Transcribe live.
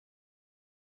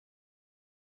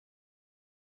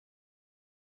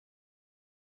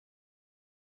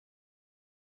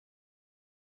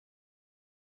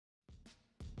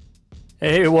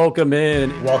Hey, welcome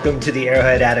in. Welcome to the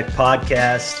Arrowhead Addict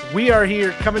podcast. We are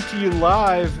here coming to you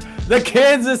live. The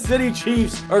Kansas City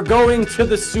Chiefs are going to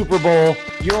the Super Bowl.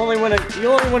 You only win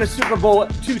a Super Bowl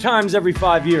 2 times every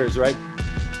 5 years, right?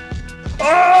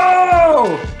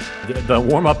 Oh! The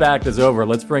warm-up act is over.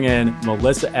 Let's bring in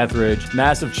Melissa Etheridge,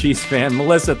 massive Chiefs fan.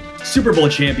 Melissa. Super Bowl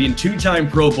champion, 2-time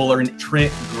Pro Bowler, and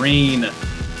Trent Green.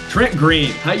 Trent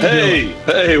Green, how you doing?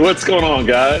 Hey, what's going on,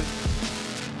 guys?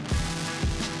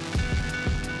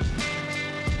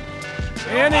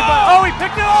 Oh, he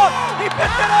picked it up! He picked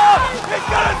it up! He's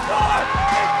gonna score!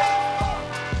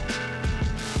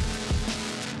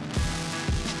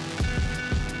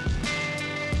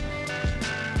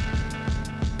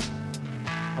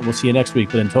 And we'll see you next week,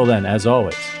 but until then, as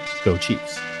always, go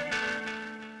Chiefs.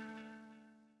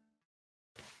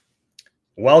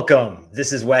 Welcome.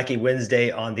 This is Wacky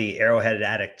Wednesday on the Arrowhead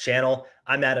Addict channel.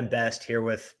 I'm Adam Best here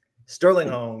with Sterling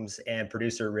Holmes and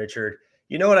producer Richard.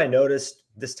 You know what I noticed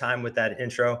this time with that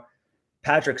intro?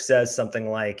 Patrick says something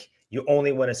like, you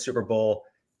only win a Super Bowl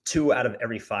 2 out of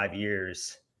every 5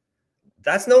 years.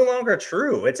 That's no longer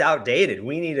true. It's outdated.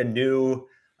 We need a new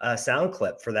sound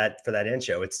clip for that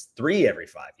intro. It's 3 every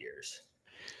 5 years.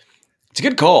 It's a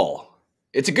good call.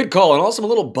 It's a good call. And also I'm a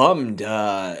little bummed.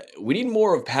 We need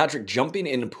more of Patrick jumping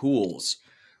in pools.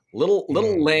 Little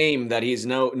lame that he's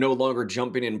no longer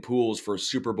jumping in pools for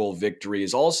Super Bowl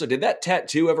victories. Also, did that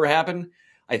tattoo ever happen?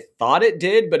 I thought it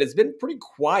did, but it's been pretty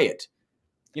quiet.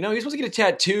 You know, he's supposed to get a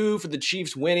tattoo for the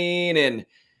Chiefs winning, and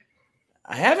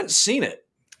I haven't seen it.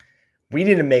 We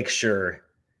need to make sure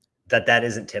that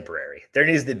isn't temporary. There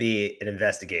needs to be an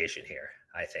investigation here,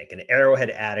 I think, an Arrowhead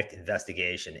Addict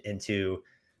investigation into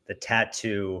the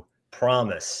tattoo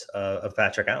promise of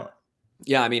Patrick Allen.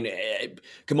 Yeah, I mean,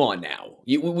 come on now.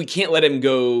 We can't let him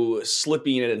go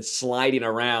slipping and sliding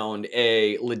around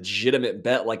a legitimate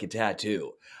bet like a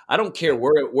tattoo. I don't care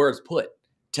where it's put.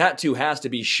 Tattoo has to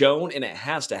be shown, and it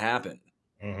has to happen.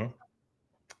 Mm-hmm.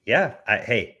 Yeah.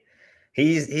 Hey,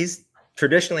 he's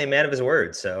traditionally a man of his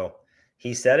word. So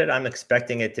he said it. I'm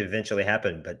expecting it to eventually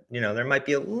happen. But, you know, there might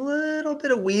be a little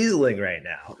bit of weaseling right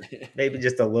now. Maybe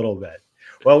just a little bit.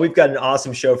 Well, we've got an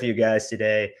awesome show for you guys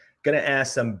today. Going to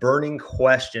ask some burning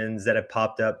questions that have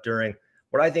popped up during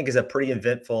what I think is a pretty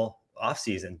eventful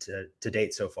offseason to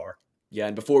date so far. Yeah,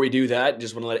 and before we do that,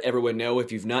 just want to let everyone know,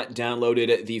 if you've not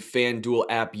downloaded the FanDuel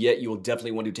app yet, you will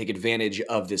definitely want to take advantage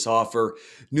of this offer.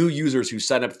 New users who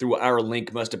sign up through our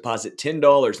link must deposit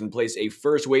 $10 and place a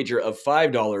first wager of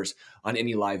 $5 on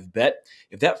any live bet.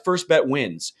 If that first bet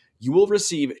wins, you will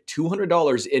receive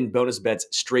 $200 in bonus bets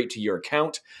straight to your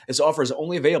account. This offer is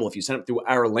only available if you sign up through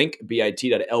our link,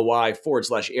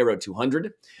 bit.ly/arrow200.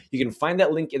 You can find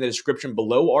that link in the description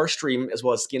below our stream, as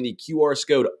well as scan the QR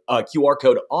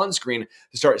code on screen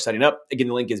to start signing up. Again,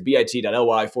 the link is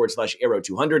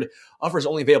bit.ly/arrow200. Offer is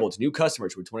only available to new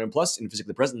customers who are 21 plus and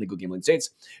physically present in legal gambling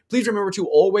states. Please remember to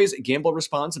always gamble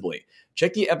responsibly.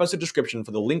 Check the episode description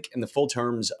for the link and the full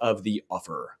terms of the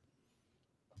offer.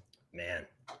 Man.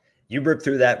 You ripped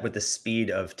through that with the speed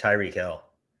of Tyreek Hill.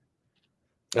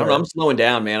 I don't know, I'm slowing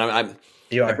down, man. I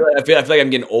feel like I'm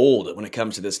getting old when it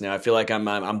comes to this now. I feel like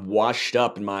I'm washed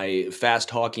up in my fast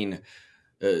talking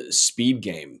speed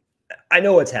game. I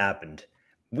know what's happened.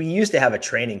 We used to have a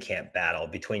training camp battle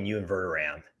between you and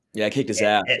Verderam. Yeah, I kicked his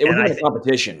ass. It was a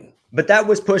competition. But that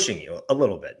was pushing you a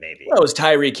little bit, maybe. Well, it was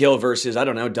Tyreek Hill versus, I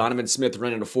don't know, Donovan Smith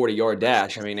running a 40-yard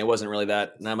dash. I mean, it wasn't really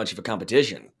not much of a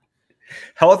competition.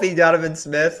 Healthy Donovan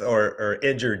Smith or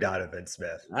injured Donovan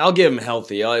Smith? I'll give him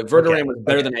healthy. Verderam was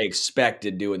better than I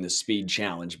expected doing the speed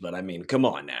challenge, but I mean, come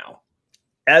on now.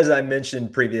 As I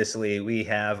mentioned previously, we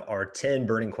have our 10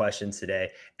 burning questions today,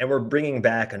 and we're bringing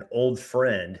back an old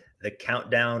friend, the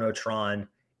Countdown-O-Tron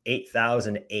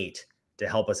 8008, to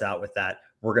help us out with that.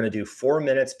 We're going to do 4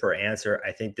 minutes per answer.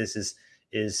 I think this is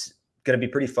going to be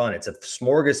pretty fun. It's a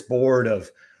smorgasbord of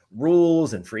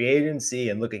rules and free agency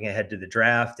and looking ahead to the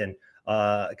draft, and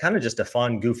kind of just a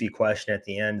fun, goofy question at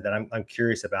the end that I'm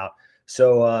curious about.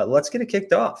 So let's get it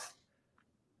kicked off.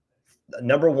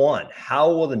 Number 1, how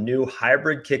will the new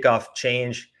hybrid kickoff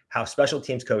change how special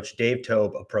teams coach Dave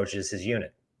Toub approaches his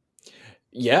unit?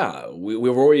 Yeah,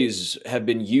 we've always have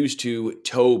been used to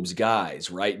Toub's guys,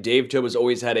 right? Dave Toub has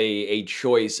always had a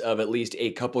choice of at least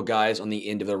a couple guys on the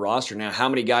end of the roster. Now, how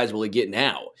many guys will he get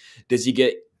now? Does he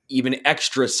get even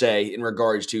extra say in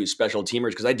regards to special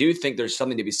teamers? Because I do think there's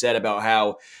something to be said about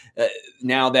how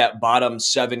now that bottom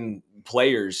 7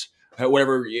 players,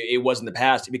 whatever it was in the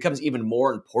past, it becomes even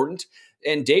more important.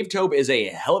 And Dave Toub is a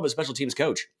hell of a special teams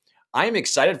coach. I am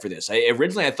excited for this.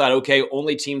 Originally I thought, okay,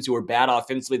 only teams who are bad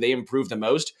offensively, they improve the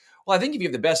most. Well, I think if you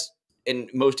have the best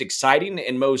most exciting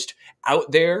and most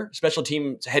out there special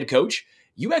teams head coach,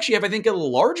 you actually have, I think, a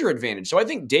larger advantage. So I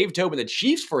think Dave Tobe and the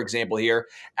Chiefs, for example, here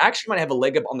actually might have a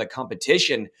leg up on the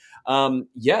competition.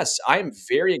 Yes, I am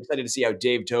very excited to see how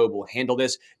Dave Tobe will handle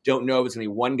this. Don't know if it's going to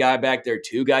be one guy back there,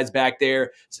 two guys back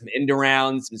there, some end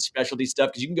arounds, some specialty stuff,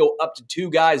 because you can go up to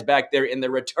two guys back there in the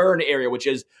return area, which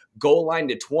is goal line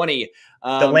to 20.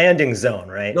 The landing zone,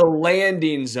 right? The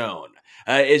landing zone.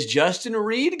 Is Justin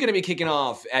Reed going to be kicking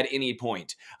off at any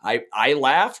point? I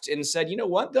laughed and said, you know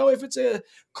what, though, if it's a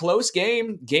close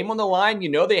game on the line,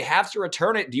 they have to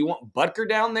return it. Do you want Butker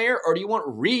down there or do you want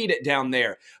Reed down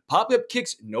there? Pop-up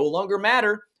kicks no longer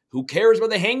matter. Who cares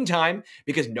about the hang time?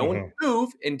 Because no one can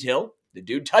move until the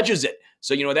dude touches it.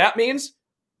 So you know what that means?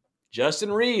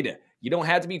 Justin Reed. You don't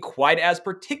have to be quite as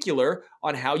particular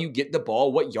on how you get the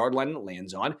ball, what yard line it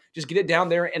lands on. Just get it down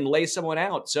there and lay someone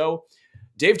out. So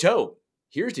Dave Tobe,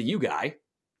 here's to you, guy.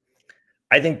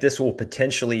 I think this will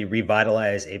potentially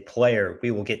revitalize a player.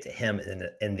 We will get to him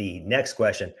in the next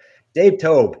question. Dave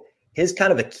Tobe, his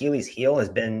kind of Achilles heel has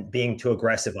been being too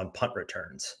aggressive on punt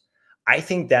returns. I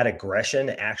think that aggression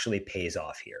actually pays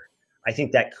off here. I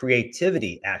think that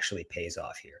creativity actually pays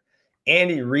off here.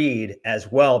 Andy Reid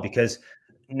as well, because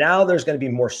now there's going to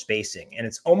be more spacing, and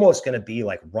it's almost going to be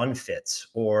like run fits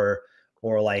or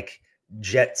like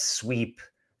jet sweep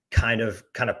kind of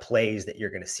plays that you're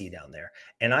going to see down there.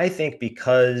 And I think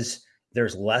because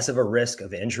there's less of a risk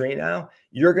of injury now,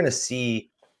 you're going to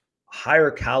see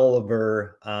higher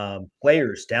caliber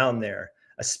players down there,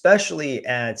 especially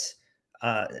at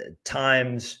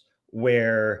times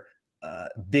where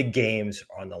big games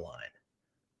are on the line.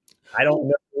 I don't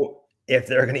know if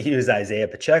they're going to use Isaiah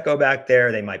Pacheco back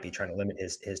there. They might be trying to limit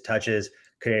his touches.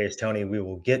 Kadarius Toney, we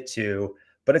will get to,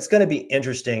 but it's going to be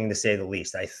interesting to say the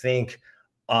least. I think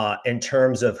in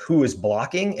terms of who is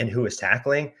blocking and who is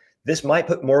tackling, this might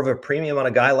put more of a premium on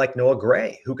a guy like Noah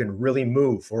Gray, who can really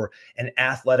move, or an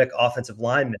athletic offensive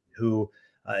lineman who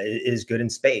is good in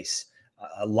space.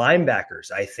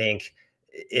 Linebackers, I think,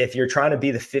 if you're trying to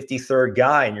be the 53rd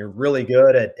guy and you're really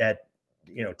good at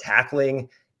tackling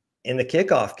in the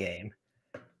kickoff game,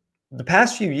 the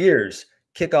past few years,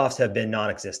 kickoffs have been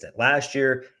non-existent. Last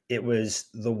year, it was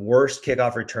the worst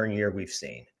kickoff return year we've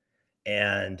seen.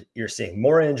 And you're seeing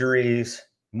more injuries,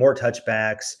 more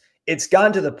touchbacks. It's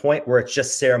gotten to the point where it's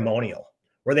just ceremonial,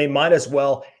 where they might as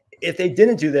well, if they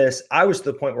didn't do this, I was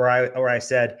to the point where I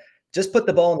said, just put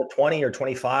the ball in the 20 or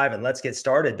 25 and let's get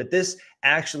started. But this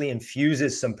actually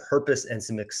infuses some purpose and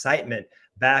some excitement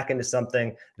back into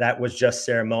something that was just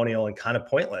ceremonial and kind of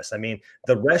pointless. I mean,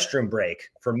 the restroom break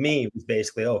for me was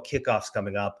basically, kickoff's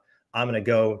coming up. I'm going to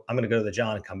go to the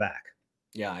John and come back.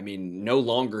 Yeah, I mean, no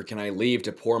longer can I leave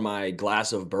to pour my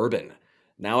glass of bourbon.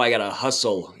 Now I got to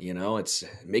hustle, it's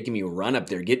making me run up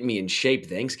there, getting me in shape.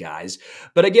 Thanks, guys.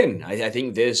 But again, I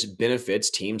think this benefits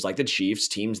teams like the Chiefs,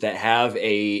 teams that have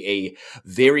a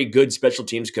very good special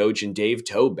teams coach and Dave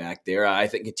Tobe back there. I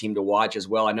think a team to watch as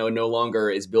well. I know no longer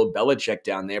is Bill Belichick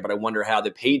down there, but I wonder how the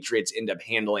Patriots end up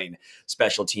handling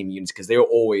special team units, because they're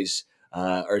always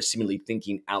are seemingly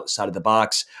thinking outside of the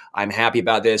box. I'm happy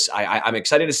about this. I'm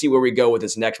excited to see where we go with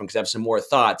this next one, because I have some more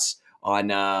thoughts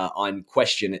on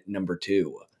question number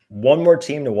 2. One more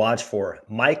team to watch for: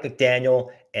 Mike McDaniel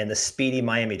and the speedy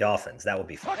Miami Dolphins. That will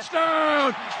be fun.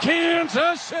 Touchdown,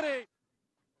 Kansas City.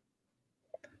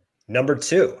 Number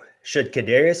 2, should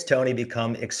Kadarius Toney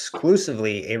become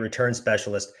exclusively a return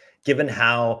specialist, given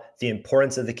how the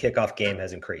importance of the kickoff game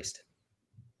has increased?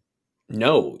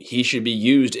 No, he should be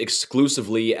used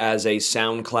exclusively as a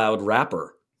SoundCloud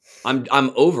rapper.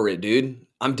 I'm over it, dude.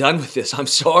 I'm done with this. I'm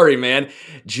sorry, man.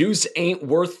 Juice ain't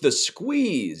worth the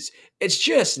squeeze. It's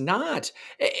just not.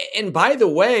 And by the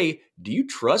way, do you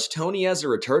trust Toney as a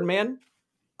return man?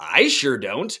 I sure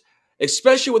don't.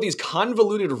 Especially with these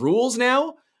convoluted rules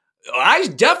now. I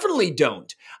definitely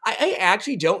don't. I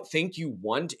actually don't think you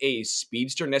want a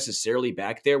speedster necessarily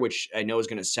back there, which I know is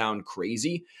going to sound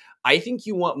crazy. I think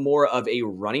you want more of a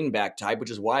running back type, which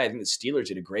is why I think the Steelers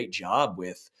did a great job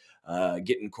with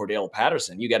getting Cordell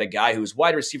Patterson. You got a guy who's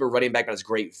wide receiver, running back, but has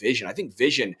great vision. I think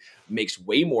vision makes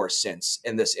way more sense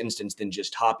in this instance than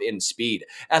just top-end speed.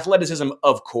 Athleticism,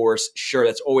 of course, sure,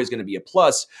 that's always going to be a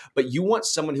plus, but you want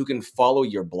someone who can follow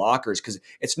your blockers, because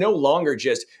it's no longer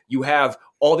just you have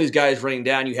all these guys running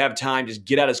down, you have time, just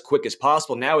get out as quick as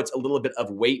possible. Now it's a little bit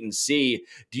of wait and see.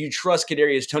 Do you trust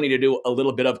Kadarius Toney to do a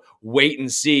little bit of wait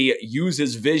and see, use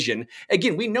his vision?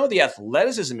 Again, we know the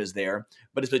athleticism is there,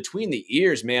 but it's between the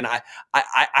ears, man.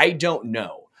 I don't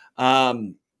know.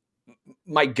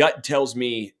 My gut tells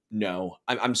me no.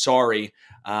 I'm sorry.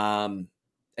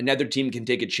 Another team can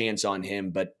take a chance on him,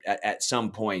 but at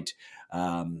some point,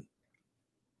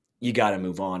 you got to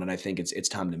move on. And I think it's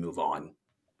time to move on.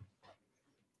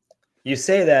 You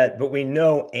say that, but we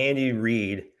know Andy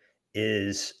Reid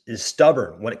is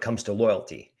stubborn when it comes to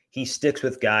loyalty. He sticks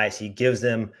with guys. He gives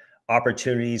them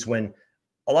opportunities when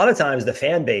a lot of times the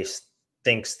fan base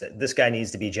thinks that this guy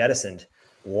needs to be jettisoned.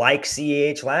 Like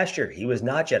CEH last year, he was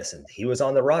not jettisoned. He was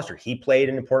on the roster. He played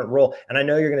an important role. And I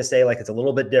know you're going to say like it's a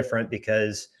little bit different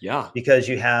because you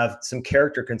have some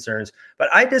character concerns. But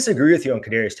I disagree with you on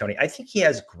Kadarius Toney. I think he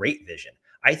has great vision.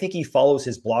 I think he follows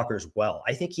his blockers well.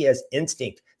 I think he has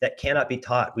instinct that cannot be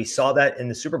taught. We saw that in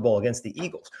the Super Bowl against the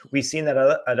Eagles. We've seen that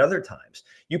at other times.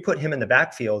 You put him in the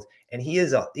backfield, and he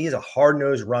is a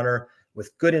hard-nosed runner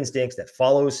with good instincts that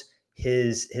follows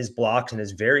his blocks and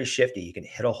is very shifty. He can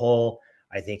hit a hole.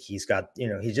 I think he's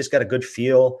just got a good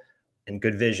feel and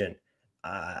good vision.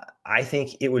 I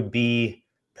think it would be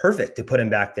perfect to put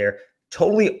him back there,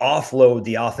 totally offload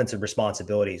the offensive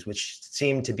responsibilities, which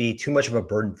seem to be too much of a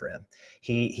burden for him.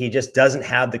 He just doesn't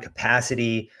have the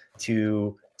capacity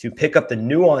to pick up the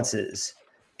nuances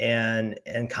and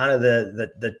kind of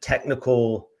the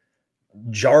technical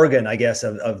jargon, I guess,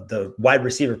 of the wide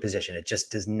receiver position. It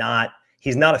just does not.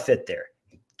 He's not a fit there.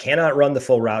 He cannot run the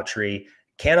full route tree,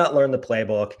 cannot learn the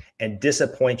playbook, and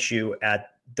disappoints you at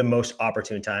the most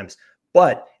opportune times.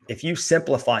 But if you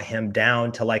simplify him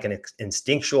down to like an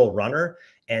instinctual runner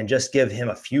and just give him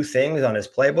a few things on his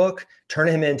playbook, turn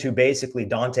him into basically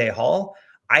Dante Hall,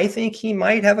 I think he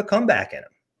might have a comeback in him.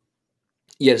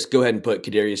 Yes, go ahead and put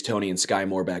Kadarius Toney and Sky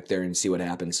Moore back there and see what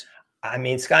happens. I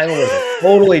mean, Sky Moore is a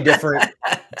totally different.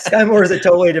 Sky Moore is a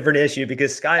totally different issue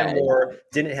because Sky Moore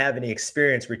didn't have any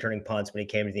experience returning punts when he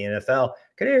came to the NFL.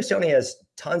 Kadarius Toney has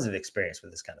tons of experience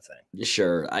with this kind of thing.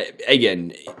 Sure.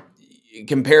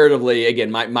 Comparatively,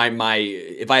 again, my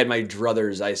if I had my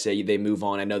druthers, I say they move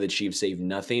on. I know the Chiefs save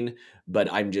nothing,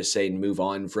 but I'm just saying move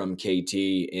on from KT.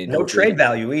 And no trade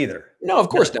value either. No, of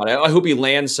course not. I hope he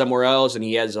lands somewhere else and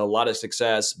he has a lot of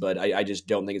success, but I just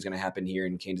don't think it's going to happen here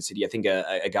in Kansas City. I think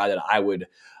a guy that I would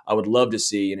love to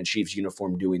see in a Chiefs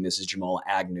uniform doing this is Jamal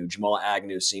Agnew. Jamal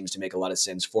Agnew seems to make a lot of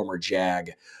sense. Former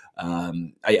Jag.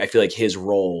 I feel like his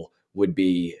role would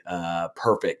be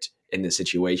perfect in this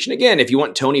situation. Again, if you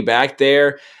want Toney back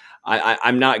there,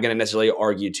 I'm not going to necessarily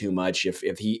argue too much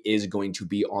if he is going to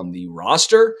be on the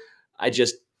roster.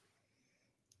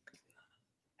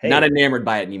 Not enamored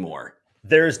by it anymore.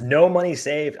 There's no money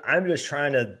saved. I'm just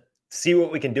trying to see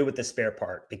what we can do with the spare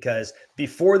part because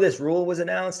before this rule was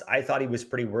announced, I thought he was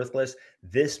pretty worthless.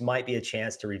 This might be a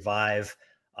chance to revive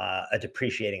a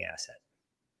depreciating asset.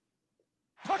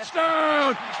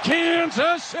 Touchdown,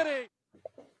 Kansas City.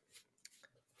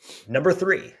 Number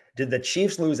 3, did the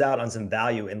Chiefs lose out on some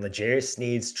value in L'Jarius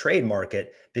Sneed's trade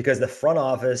market because the front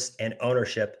office and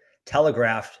ownership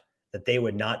telegraphed that they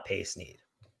would not pay Sneed?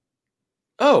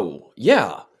 Oh,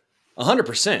 yeah,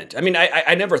 100%. I mean,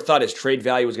 I never thought his trade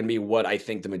value was going to be what I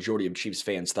think the majority of Chiefs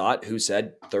fans thought. Who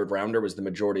said third rounder was the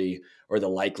majority or the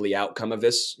likely outcome of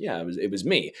this? Yeah, it was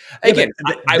me. Again,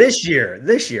 this year,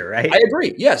 right? I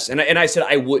agree. Yes, and I said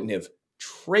I wouldn't have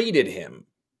traded him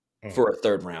for a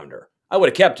third rounder. I would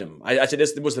have kept him. I said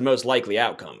this was the most likely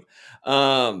outcome.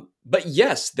 But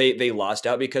yes, they lost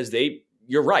out because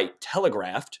you're right,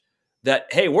 telegraphed that,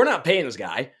 hey, we're not paying this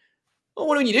guy. Well,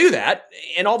 when you do that,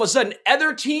 and all of a sudden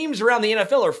other teams around the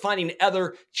NFL are finding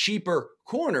other cheaper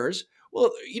corners,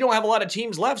 well, you don't have a lot of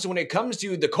teams left. So when it comes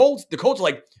to the Colts are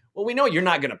like, well, we know you're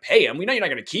not going to pay him. We know you're not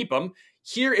going to keep him.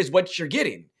 Here is what you're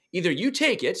getting. Either you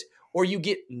take it or you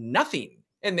get nothing.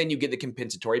 And then you get the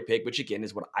compensatory pick, which again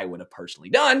is what I would have personally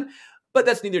done. But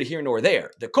that's neither here nor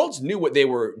there. The Colts knew what they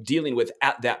were dealing with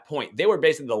at that point. They were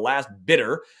basically the last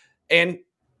bidder, and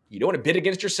you don't want to bid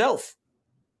against yourself.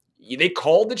 They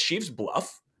called the Chiefs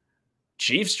bluff.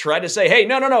 Chiefs tried to say, hey,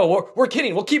 no, we're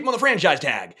kidding. We'll keep him on the franchise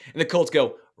tag. And the Colts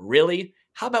go, really?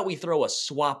 How about we throw a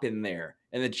swap in there?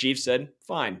 And the Chiefs said,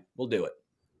 fine, we'll do it.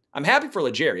 I'm happy for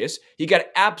L'Jarius. He got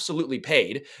absolutely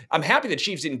paid. I'm happy the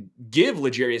Chiefs didn't give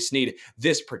L'Jarius Sneed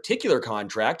this particular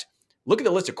contract. Look at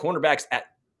the list of cornerbacks at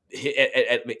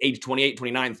age 28,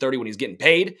 29, 30 when he's getting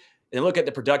paid, and look at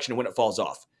the production when it falls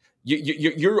off.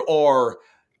 You are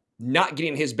not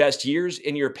getting his best years,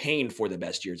 and you're paying for the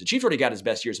best years. The Chiefs already got his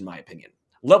best years, in my opinion.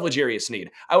 Love L'Jarius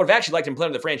Sneed. I would have actually liked him playing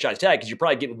on the franchise tag because you're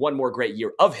probably getting one more great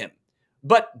year of him.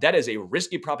 But that is a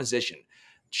risky proposition.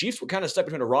 Chiefs were kind of stuck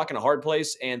between a rock and a hard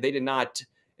place, and they did not,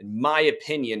 in my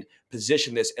opinion,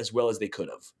 position this as well as they could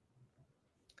have.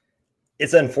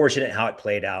 It's unfortunate how it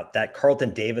played out. That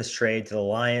Carlton Davis trade to the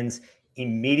Lions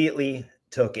immediately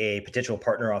took a potential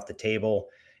partner off the table.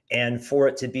 And for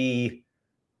it to be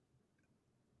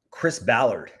Chris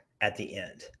Ballard at the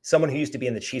end, someone who used to be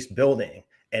in the Chiefs building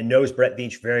and knows Brett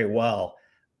Veach very well,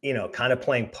 kind of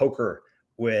playing poker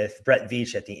with Brett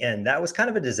Veach at the end, that was kind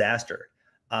of a disaster.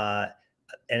 And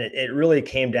it really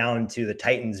came down to the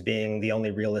Titans being the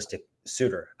only realistic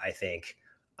suitor, I think.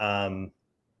 And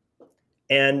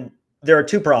there are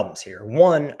two problems here.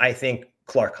 One, I think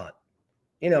Clark Hunt.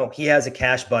 He has a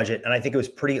cash budget, and I think it was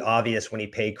pretty obvious when he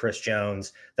paid Chris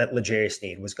Jones that L'Jarius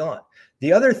Sneed was gone.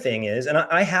 The other thing is, and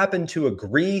I happen to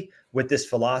agree with this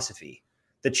philosophy,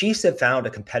 the Chiefs have found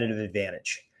a competitive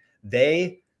advantage.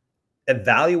 They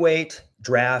evaluate,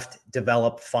 draft,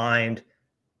 develop, find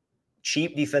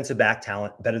cheap defensive back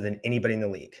talent better than anybody in the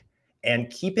league. And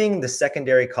keeping the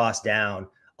secondary costs down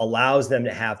allows them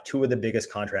to have two of the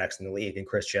biggest contracts in the league in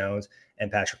Chris Jones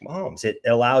and Patrick Mahomes. It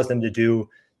allows them to do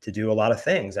a lot of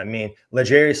things. I mean,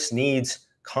 L'Jarius Sneed's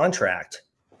contract,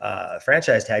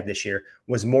 franchise tag this year,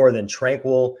 was more than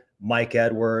Tranquil, Mike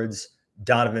Edwards,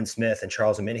 Donovan Smith, and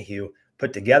Charles Omenihu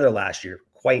put together last year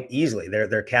quite easily.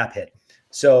 Their cap hit.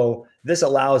 So this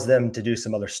allows them to do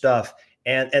some other stuff.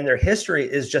 And their history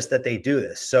is just that they do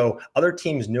this. So other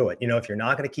teams knew it. If you're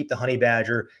not going to keep the Honey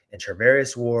Badger and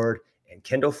Charvarius Ward and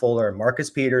Kendall Fuller and Marcus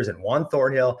Peters and Juan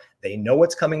Thornhill, they know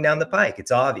what's coming down the pike.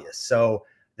 It's obvious. So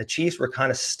the Chiefs were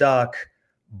kind of stuck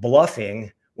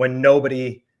bluffing when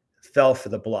nobody fell for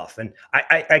the bluff. And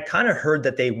I kind of heard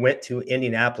that they went to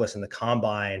Indianapolis in the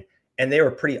combine and they were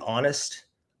pretty honest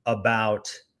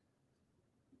about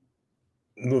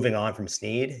moving on from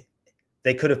Sneed.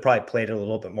 They could have probably played it a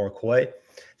little bit more coy.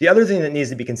 The other thing that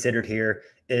needs to be considered here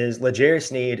is L'Jarius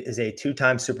Sneed is a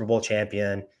two-time Super Bowl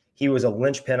champion. He was a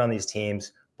linchpin on these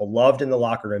teams, beloved in the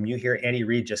locker room. You hear Andy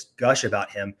Reid just gush about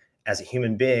him as a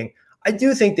human being. I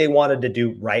do think they wanted to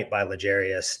do right by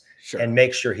L'Jarius and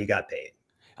make sure he got paid.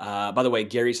 By the way,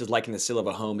 Gary says, like in the sale of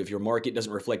a home, if your market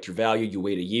doesn't reflect your value, you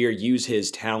wait a year, use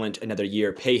his talent another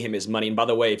year, pay him his money. And by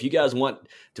the way, if you guys want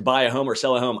to buy a home or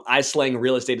sell a home, I slang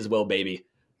real estate as well, baby.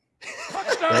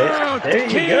 There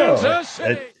you go.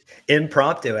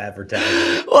 Impromptu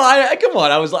advertising. Well, come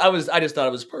on. I just thought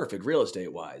it was perfect real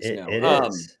estate wise. It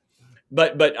is.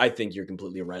 But I think you're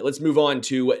completely right. Let's move on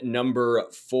to number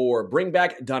 4. Bring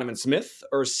back Donovan Smith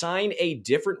or sign a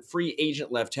different free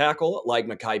agent left tackle like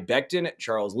Mekhi Becton,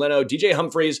 Charles Leno, DJ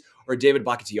Humphries, or David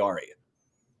Bakhtiari.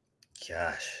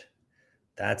 Gosh,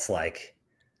 that's like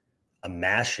a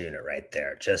mash unit right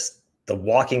there. Just the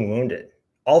walking wounded.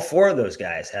 All 4 of those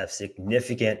guys have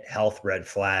significant health red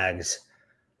flags,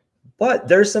 but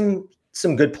there's some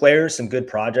good players, some good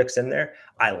projects in there.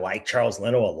 I like Charles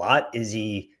Leno a lot. Is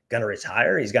he going to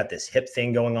retire? He's got this hip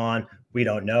thing going on. We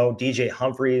don't know. DJ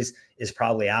Humphries is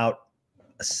probably out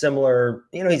a similar,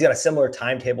 he's got a similar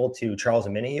timetable to Charles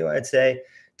Omenihu, I'd say.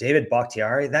 David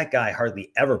Bakhtiari, that guy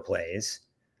hardly ever plays.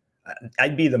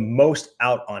 I'd be the most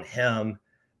out on him.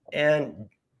 And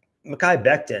Mekhi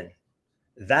Becton,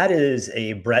 that is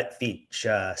a Brett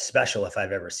Veach special if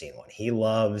I've ever seen one. He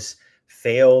loves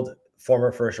failed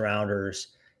former first rounders,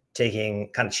 taking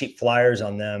kind of cheap flyers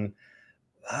on them.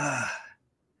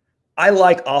 I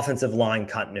like offensive line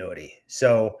continuity.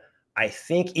 So I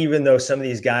think even though some of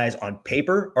these guys on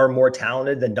paper are more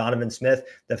talented than Donovan Smith,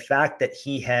 the fact that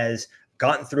he has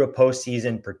gotten through a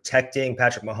postseason protecting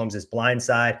Patrick Mahomes' blind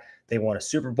side, they won a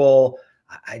Super Bowl.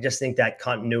 I just think that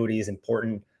continuity is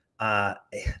important. I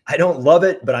don't love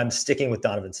it, but I'm sticking with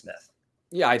Donovan Smith.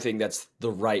 Yeah, I think that's the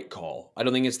right call. I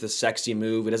don't think it's the sexy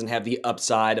move. It doesn't have the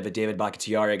upside of a David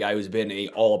Bakhtiari, a guy who's been a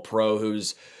all-pro,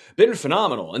 who's been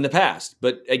phenomenal in the past.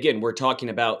 But again, we're talking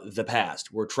about the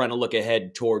past. We're trying to look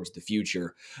ahead towards the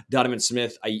future. Donovan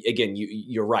Smith,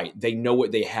 you're right. They know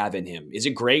what they have in him. Is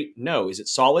it great? No. Is it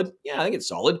solid? Yeah, I think it's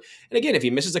solid. And again, if he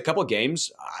misses a couple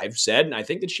games, I've said, and I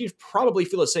think the Chiefs probably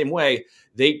feel the same way,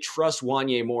 they trust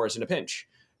Wanya Morris in a pinch.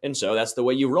 And so that's the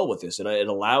way you roll with this. It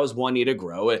allows Wanya to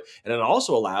grow, and it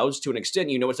also allows, to an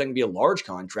extent, it's not going to be a large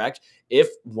contract. If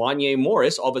Wanya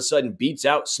Morris all of a sudden beats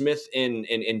out Smith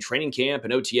in training camp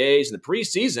and OTAs in the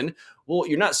preseason, well,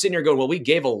 you're not sitting here going, well, we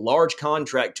gave a large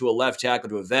contract to a left tackle,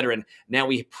 to a veteran. Now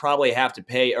we probably have to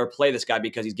pay or play this guy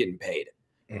because he's getting paid.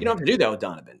 You don't have to do that with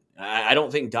Donovan. I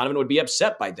don't think Donovan would be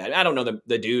upset by that. I don't know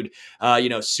the dude,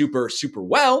 super, super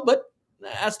well, but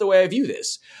that's the way I view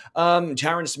this.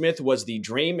 Tyron Smith was the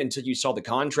dream until you saw the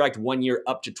contract, 1 year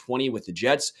up to 20 with the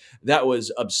Jets. That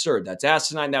was absurd. That's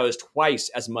asinine. That was twice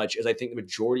as much as I think the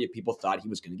majority of people thought he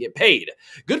was going to get paid.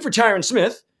 Good for Tyron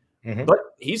Smith, but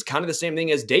he's kind of the same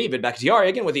thing as David Bakhtiari.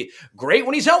 Again, with the great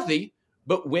when he's healthy,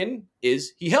 but when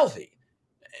is he healthy?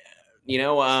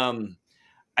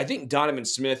 I think Donovan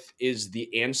Smith is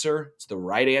the answer. It's the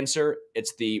right answer.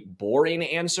 It's the boring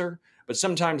answer. But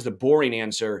sometimes the boring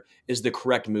answer is the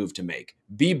correct move to make.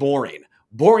 Be boring.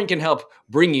 Boring can help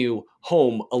bring you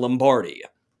home a Lombardi.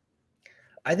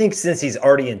 I think since he's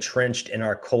already entrenched in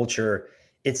our culture,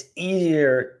 it's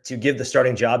easier to give the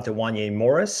starting job to Wanya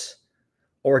Morris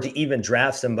or to even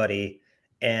draft somebody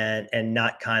and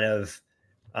not kind of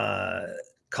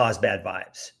cause bad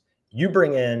vibes. You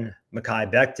bring in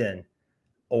Mekhi Becton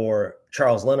or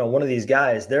Charles Leno, one of these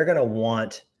guys, they're going to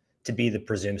want to be the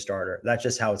presumed starter. That's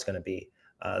just how it's going to be.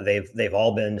 They've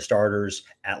all been starters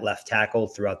at left tackle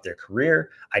throughout their career.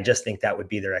 I just think that would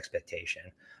be their expectation.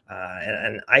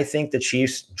 And I think the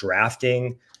Chiefs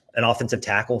drafting an offensive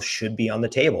tackle should be on the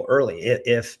table early.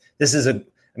 If this is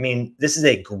this is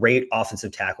a great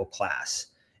offensive tackle class.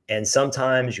 And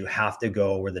sometimes you have to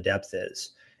go where the depth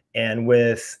is. And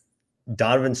with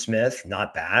Donovan Smith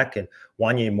not back and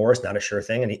Wanya Morris not a sure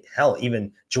thing, and hell,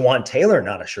 even Jawan Taylor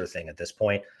not a sure thing at this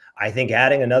point, I think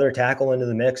adding another tackle into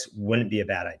the mix wouldn't be a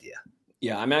bad idea.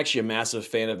 Yeah, I'm actually a massive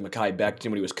fan of Mekhi Becton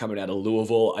when he was coming out of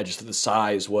Louisville. I just thought the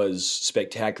size was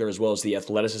spectacular as well as the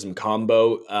athleticism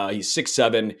combo. He's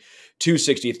 6'7",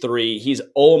 263. He's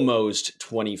almost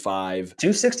 25.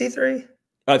 263?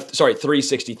 Sorry,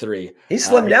 363. He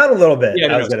slimmed down a little bit. Yeah,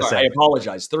 I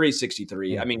apologize.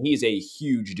 363. I mean, he's a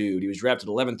huge dude. He was drafted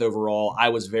 11th overall. I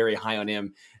was very high on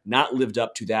him. Not lived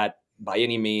up to that by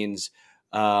any means.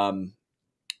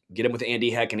 Get him with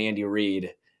Andy Heck and Andy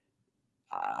Reid.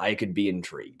 I could be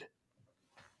intrigued.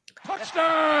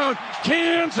 Touchdown,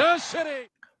 Kansas City.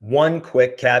 One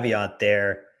quick caveat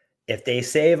there. If they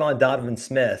save on Donovan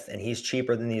Smith and he's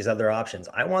cheaper than these other options,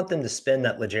 I want them to spend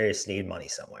that L'Jarius Sneed money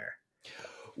somewhere.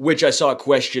 Which I saw a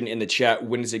question in the chat.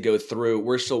 When does it go through?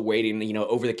 We're still waiting. You know,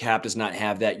 Over the Cap does not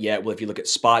have that yet. Well, if you look at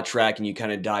Spot Track and you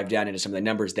kind of dive down into some of the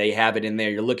numbers, they have it in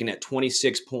there. You're looking at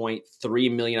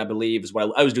 26.3 million, I believe, is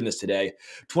what I was doing this today.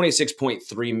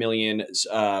 26.3 million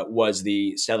was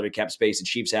the salary cap space the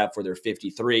Chiefs have for their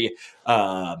 53,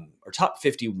 or top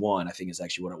 51, I think is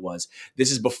actually what it was.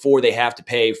 This is before they have to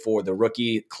pay for the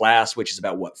rookie class, which is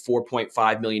about what,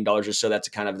 $4.5 million or so. That's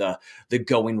kind of the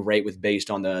going rate with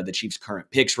based on the Chiefs' current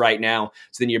picks right now.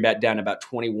 So then you're down about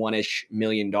 $21-ish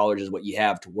million is what you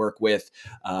have to work with.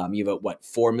 You have what,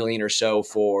 $4 million or so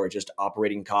for just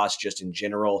operating costs, just in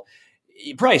general.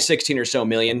 Probably 16 or so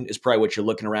million is probably what you're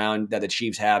looking around that the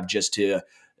Chiefs have just to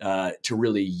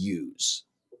really use.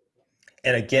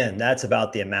 And again, that's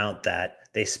about the amount that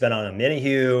they spent on a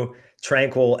Minihue,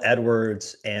 Tranquil,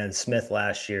 Edwards, and Smith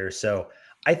last year. So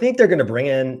I think they're going to bring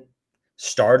in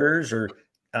starters or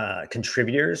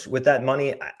contributors with that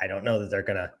money. I don't know that they're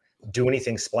going to do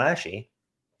anything splashy.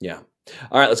 Yeah.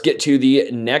 All right, let's get to the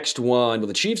next one. Will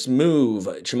the Chiefs move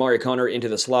Chamari Connor into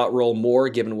the slot role more,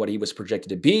 given what he was projected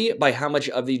to be, by how much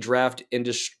of the draft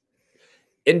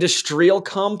industrial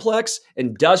complex?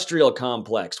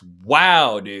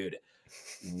 Wow, dude.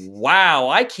 Wow,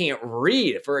 I can't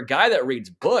read. For a guy that reads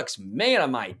books, man,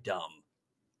 am I dumb.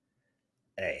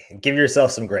 Hey, give yourself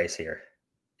some grace here.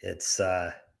 It's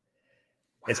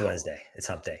Wednesday. It's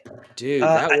hump day. Dude,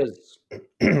 that was...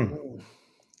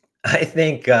 I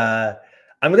think I'm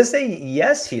going to say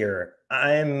yes here.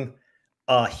 I'm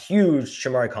a huge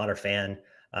Chamari Connor fan.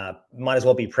 Might as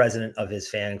well be president of his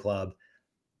fan club.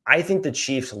 I think the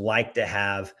Chiefs like to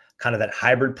have kind of that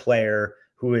hybrid player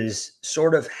who is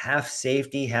sort of half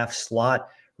safety, half slot.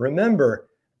 Remember,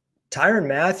 Tyrann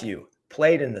Mathieu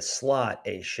played in the slot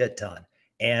a shit ton.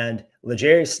 And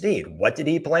L'Jarius Sneed, what did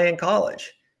he play in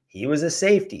college? He was a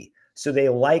safety. So they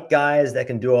like guys that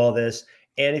can do all this.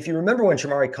 And if you remember when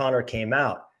Chamari Connor came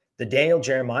out, the Daniel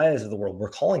Jeremiahs of the world were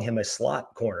calling him a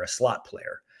slot corner, a slot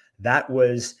player. That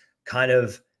was kind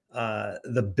of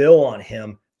the bill on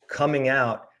him coming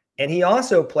out. And he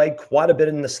also played quite a bit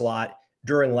in the slot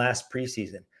during last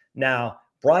preseason. Now,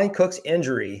 Brian Cook's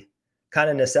injury kind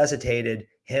of necessitated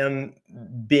him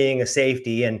being a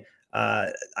safety. And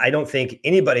I don't think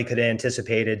anybody could have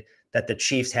anticipated that the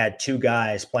Chiefs had two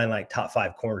guys playing like top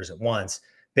 5 corners at once.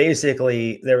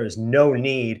 Basically, there was no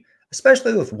need,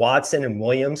 especially with Watson and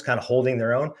Williams kind of holding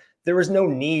their own, there was no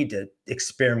need to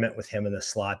experiment with him in the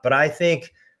slot. But I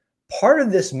think part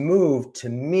of this move, to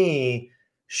me,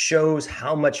 shows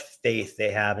how much faith they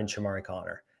have in Chamari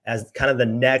Connor as kind of the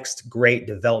next great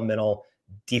developmental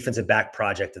defensive back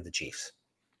project of the Chiefs.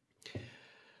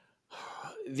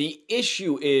 The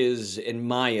issue is, in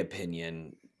my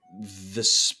opinion, the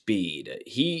speed.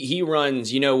 He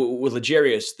runs, with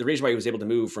L'Jarius, the reason why he was able to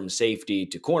move from safety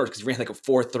to corner is because he ran like a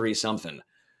 4.3 something.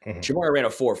 Chamari ran a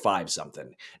 4.5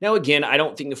 something. Now, again, I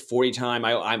don't think the 40 time,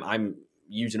 I'm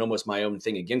using almost my own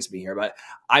thing against me here, but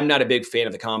I'm not a big fan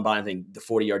of the combine. I think the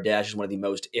 40-yard dash is one of the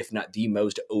most, if not the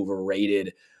most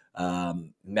overrated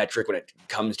metric when it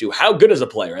comes to how good is a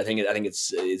player. I think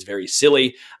it's very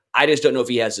silly. I just don't know if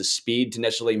he has the speed to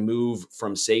necessarily move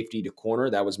from safety to corner.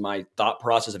 That was my thought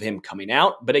process of him coming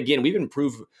out. But again, we've been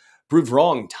proved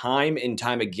wrong time and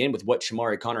time again with what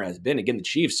Shamari Connor has been. Again, the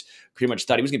Chiefs pretty much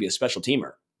thought he was going to be a special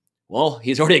teamer. Well,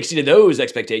 he's already exceeded those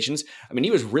expectations. I mean,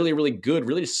 he was really, really good,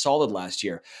 really solid last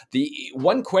year. The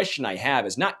one question I have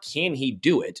is not can he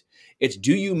do it? It's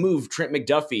do you move Trent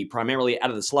McDuffie primarily out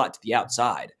of the slot to the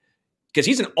outside? Because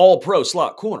he's an all-pro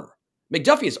slot corner.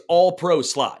 McDuffie is all-pro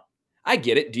slot. I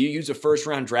get it. Do you use a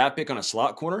first-round draft pick on a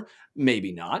slot corner?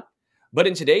 Maybe not. But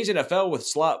in today's NFL, with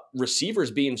slot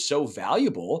receivers being so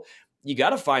valuable, you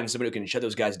got to find somebody who can shut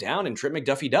those guys down, and Trent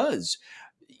McDuffie does.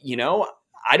 You know,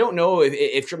 I don't know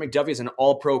if Trent McDuffie is an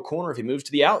all-pro corner if he moves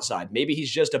to the outside. Maybe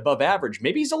he's just above average.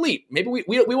 Maybe he's elite. Maybe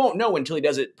we won't know until he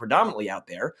does it predominantly out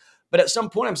there. But at some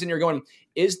point, I'm sitting here going,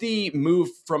 is the move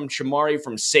from Shamari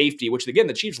from safety, which, again,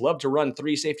 the Chiefs love to run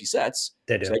 3 safety sets.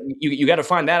 They do. So you got to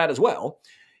find that out as well.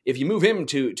 If you move him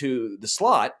to the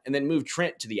slot and then move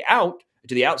Trent to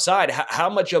the outside, how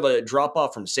much of a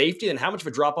drop-off from safety and how much of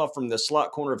a drop-off from the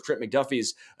slot corner of Trent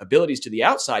McDuffie's abilities to the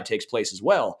outside takes place as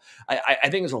well? I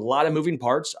think there's a lot of moving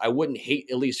parts. I wouldn't hate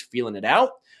at least feeling it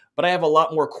out, but I have a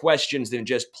lot more questions than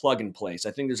just plug and place.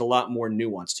 I think there's a lot more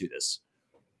nuance to this.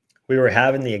 We were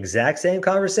having the exact same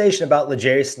conversation about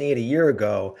L'Jarius Sneed a year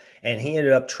ago, and he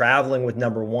ended up traveling with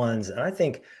number ones. And I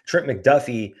think Trent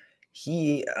McDuffie,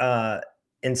 he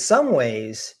in some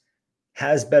ways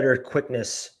has better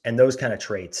quickness and those kind of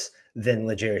traits than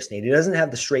L'Jarius Sneed. He doesn't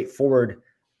have the straightforward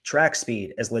track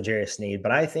speed as L'Jarius Sneed,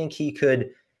 but I think he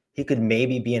could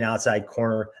maybe be an outside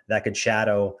corner that could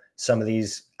shadow some of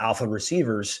these alpha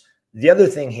receivers. The other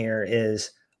thing here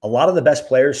is a lot of the best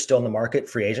players still in the market,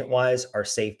 free agent wise, are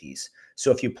safeties. So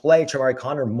if you play Shamari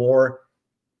Connor more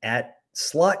at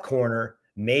slot corner,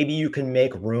 maybe you can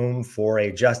make room for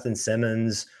a Justin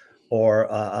Simmons or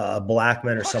a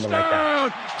Blackman or someone like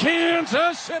that.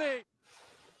 Kansas City.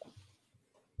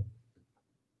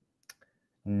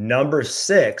 Number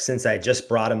 6, since I just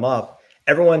brought him up,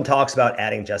 everyone talks about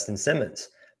adding Justin Simmons,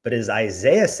 but is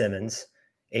Isaiah Simmons,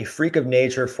 a freak of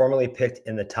nature, formerly picked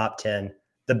in the top 10,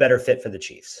 the better fit for the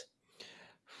Chiefs?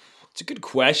 It's a good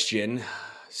question.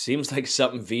 Seems like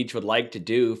something Veach would like to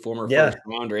do, former first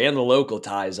rounder and the local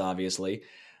ties, obviously.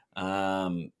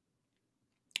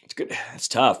 It's good. It's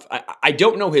tough. I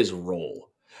don't know his role.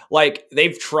 Like,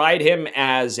 they've tried him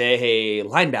as a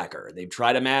linebacker. They've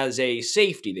tried him as a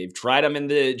safety. They've tried him in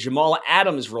the Jamal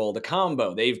Adams role, the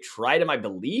combo. They've tried him, I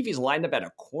believe he's lined up at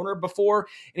a corner before,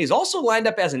 and he's also lined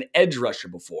up as an edge rusher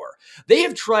before. They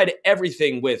have tried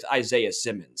everything with Isaiah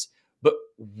Simmons, but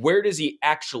where does he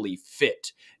actually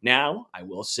fit? Now, I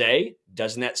will say,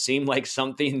 doesn't that seem like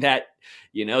something that,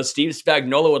 you know, Steve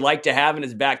Spagnuolo would like to have in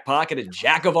his back pocket, a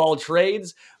jack of all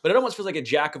trades? But it almost feels like a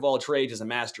jack of all trades is a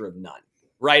master of none,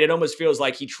 right? It almost feels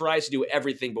like he tries to do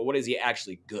everything, but what is he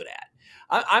actually good at?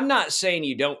 I'm not saying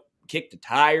you don't kick the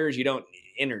tires, you don't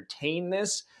entertain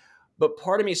this, but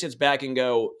part of me sits back and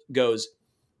goes,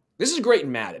 this is great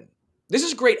in Madden. This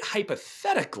is great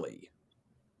hypothetically,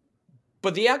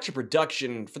 but the actual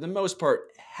production, for the most part,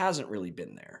 hasn't really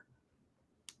been there.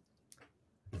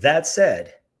 That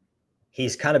said,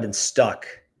 he's kind of been stuck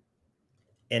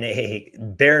in a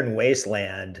barren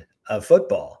wasteland of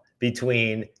football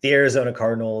between the Arizona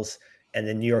Cardinals and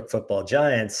the New York Football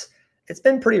Giants. It's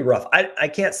been pretty rough. I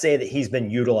can't say that he's been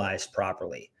utilized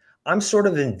properly. I'm sort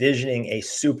of envisioning a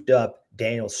souped-up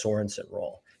Daniel Sorensen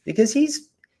role because he's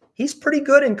pretty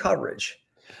good in coverage.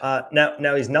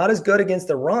 Now he's not as good against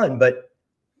the run, but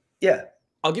yeah.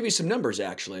 I'll give you some numbers,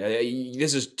 actually.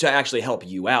 This is to actually help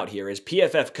you out here. His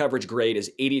PFF coverage grade is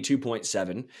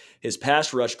 82.7. His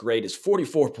pass rush grade is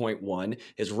 44.1.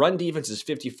 His run defense is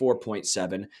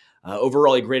 54.7.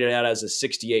 Overall, he graded out as a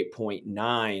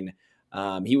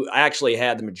 68.9. He actually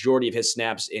had the majority of his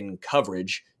snaps in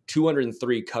coverage,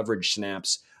 203 coverage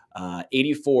snaps,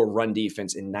 84 run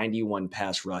defense, and 91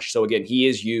 pass rush. So again, he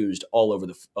is used all over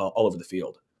the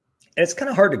field. And it's kind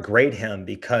of hard to grade him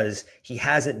because he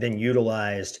hasn't been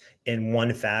utilized in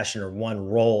one fashion or one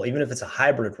role, even if it's a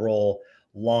hybrid role,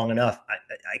 long enough.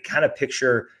 I kind of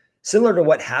picture similar to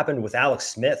what happened with Alex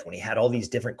Smith when he had all these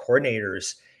different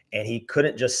coordinators and he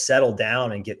couldn't just settle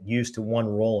down and get used to one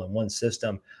role and one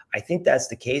system. I think that's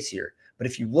the case here. But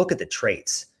if you look at the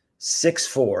traits,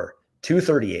 6'4",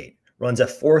 238, runs a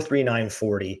 4.39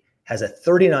 40, has a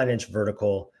 39-inch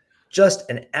vertical, just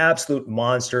an absolute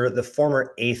monster, the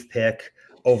former 8th pick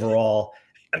overall.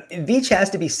 Veach has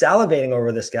to be salivating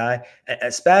over this guy,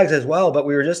 Spags as well, but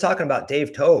we were just talking about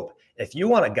Dave Tope. If you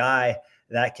want a guy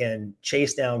that can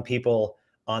chase down people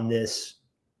on this,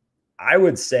 I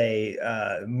would say,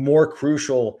 more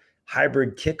crucial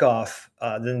hybrid kickoff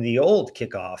than the old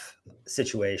kickoff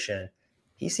situation.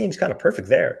 He seems kind of perfect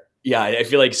there. Yeah, I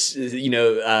feel like,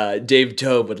 Dave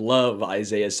Tobe would love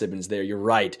Isaiah Simmons there. You're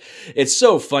right. It's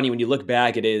so funny when you look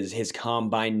back at his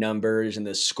combine numbers and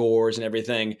the scores and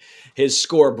everything. His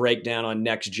score breakdown on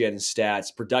Next Gen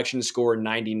Stats: production score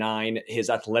 99, his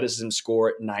athleticism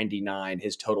score 99,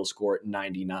 his total score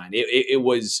 99. It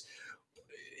was,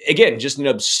 again, just an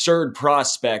absurd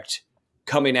prospect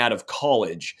coming out of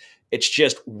college. It's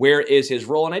just, where is his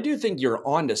role? And I do think you're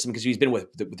onto some, because he's been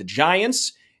with the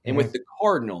Giants and with the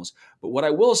Cardinals. But what I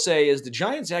will say is the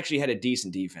Giants actually had a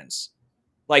decent defense.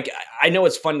 Like, I know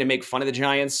it's fun to make fun of the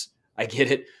Giants. I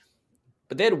get it.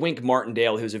 But they had Wink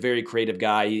Martindale, who's a very creative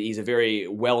guy. He's a very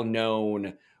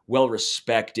well-known,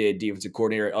 well-respected defensive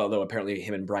coordinator, although apparently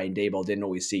him and Brian Daboll didn't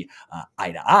always see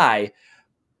eye to eye.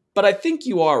 But I think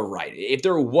you are right. If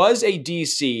there was a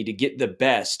DC to get the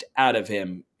best out of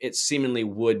him, it seemingly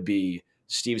would be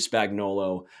Steve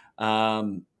Spagnuolo.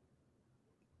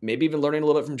 Maybe even learning a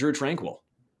little bit from Drew Tranquill.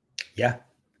 Yeah.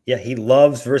 Yeah, he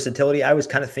loves versatility. I was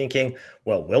kind of thinking,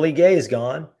 well, Willie Gay is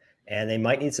gone, and they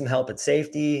might need some help at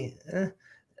safety.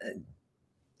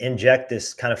 Inject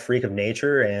this kind of freak of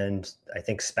nature, and I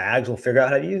think Spags will figure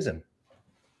out how to use him.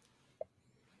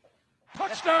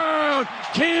 Touchdown,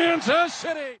 Kansas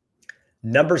City.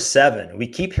 Number 7, we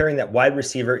keep hearing that wide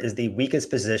receiver is the weakest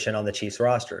position on the Chiefs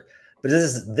roster. But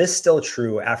is this still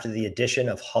true after the addition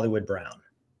of Hollywood Brown?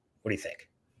 What do you think?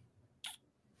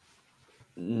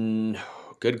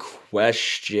 Good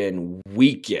question.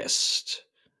 Weakest.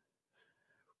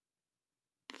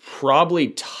 Probably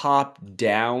top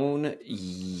down,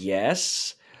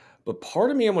 yes. But part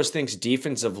of me almost thinks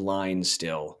defensive line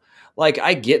still. Like,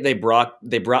 I get they brought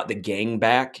the gang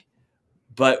back,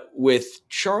 but with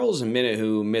Charles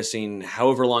Omenihu missing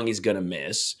however long he's going to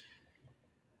miss,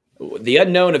 the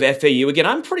unknown of FAU, again,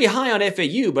 I'm pretty high on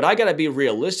FAU, but I got to be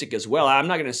realistic as well. I'm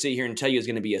not going to sit here and tell you he's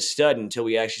going to be a stud until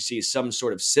we actually see some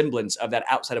sort of semblance of that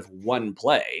outside of one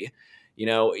play. You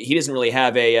know, he doesn't really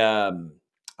have a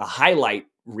highlight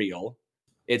reel.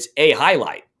 It's a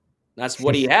highlight. That's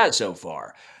what he has so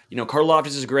far. You know,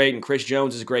 Karlaftis is great and Chris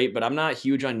Jones is great, but I'm not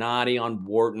huge on Noddy, on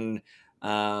Wharton.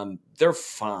 They're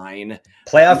fine.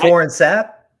 Playoff Warren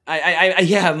Sapp?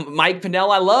 Yeah, Mike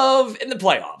Pennell I love in the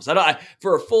playoffs.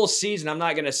 For a full season, I'm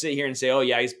not going to sit here and say, oh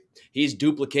yeah, he's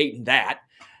duplicating that.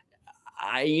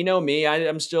 You know me,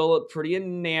 I'm still pretty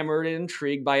enamored and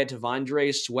intrigued by a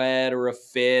Tavondre Sweat or a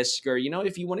Fisk, or, you know,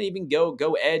 if you want to even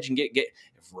go edge and get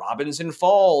if Robinson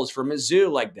falls from Mizzou,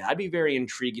 like, that'd be very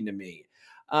intriguing to me.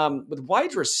 With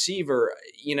wide receiver,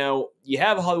 you know, you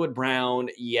have Hollywood Brown,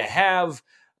 you have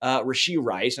Rashee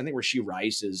Rice. I think Rashee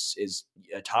Rice is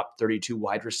a top 32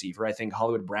 wide receiver. I think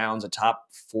Hollywood Brown's a top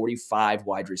 45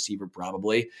 wide receiver,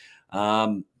 probably.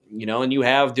 You know, and you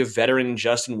have the veteran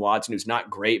Justin Watson, who's not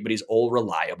great, but he's all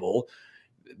reliable.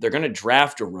 They're going to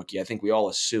draft a rookie. I think we all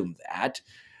assume that.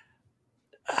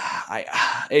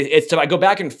 I go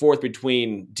back and forth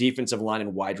between defensive line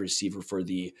and wide receiver for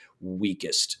the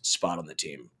weakest spot on the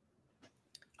team.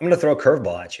 I'm going to throw a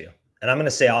curveball at you, and I'm going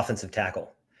to say offensive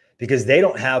tackle, because they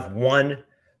don't have one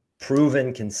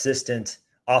proven, consistent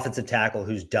offensive tackle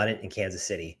who's done it in Kansas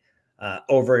City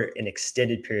over an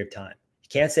extended period of time. You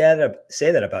can't say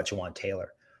that about Jawan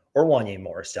Taylor or Wanye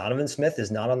Morris. Donovan Smith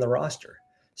is not on the roster.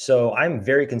 So I'm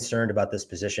very concerned about this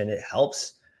position. It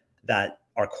helps that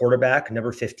our quarterback,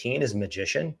 number 15, is a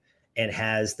magician and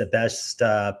has the best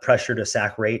pressure to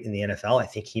sack rate in the NFL. I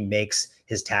think he makes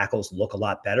his tackles look a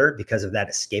lot better because of that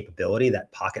escapability,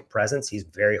 that pocket presence. He's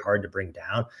very hard to bring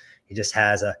down. He just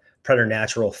has a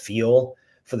preternatural feel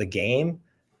for the game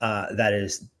that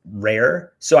is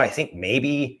rare. So I think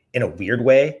maybe in a weird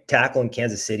way, tackle in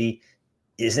Kansas City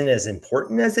isn't as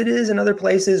important as it is in other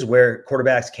places where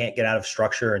quarterbacks can't get out of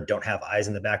structure and don't have eyes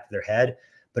in the back of their head.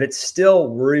 But it still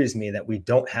worries me that we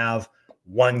don't have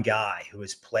one guy who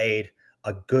has played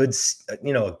a good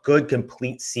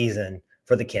complete season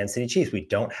for the Kansas City Chiefs. We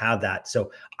don't have that. So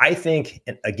I think,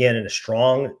 again, in a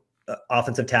strong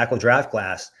offensive tackle draft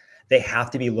class, they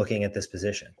have to be looking at this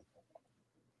position.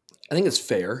 I think it's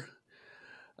fair.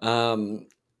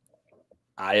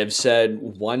 I have said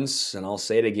once, and I'll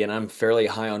say it again, I'm fairly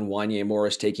high on Wanye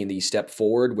Morris taking the step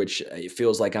forward, which it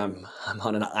feels like I'm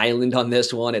on an island on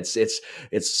this one. It's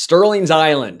Sterling's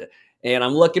island, and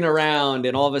I'm looking around,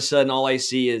 and all of a sudden, all I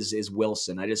see is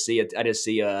Wilson. I just see a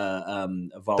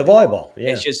volleyball. The volleyball.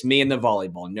 Yeah. It's just me and the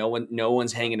volleyball. No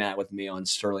one's hanging out with me on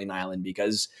Sterling Island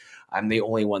because I'm the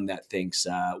only one that thinks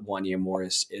Wanye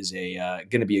Morris is going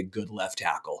to be a good left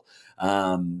tackle.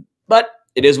 But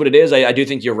it is what it is. I do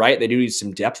think you're right. They do need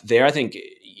some depth there. I think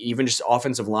even just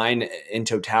offensive line in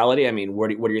totality. I mean,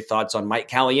 what are your thoughts on Mike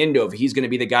Caliendo? If he's going to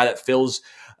be the guy that fills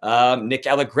Nick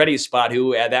Allegretti's spot,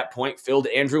 who at that point filled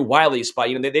Andrew Wiley's spot.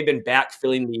 You know, they've been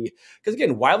backfilling because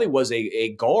again, Wiley was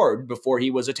a guard before he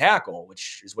was a tackle,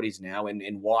 which is what he's now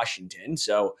in Washington.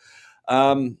 So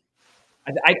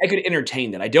I could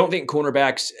entertain that. I don't think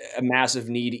cornerback's a massive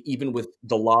need, even with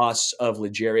the loss of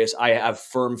L'Jarius. I have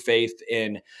firm faith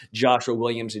in Joshua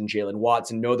Williams and Jalen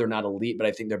Watson. No, they're not elite, but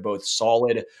I think they're both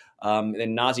solid. And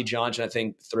Nazeeh Johnson, I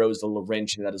think, throws the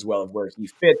wrench into that as well of where he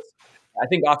fits. I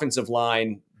think offensive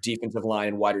line, defensive line,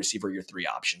 and wide receiver are your three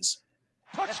options.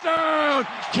 Touchdown,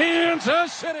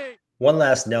 Kansas City. One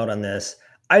last note on this.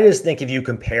 I just think if you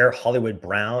compare Hollywood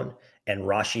Brown and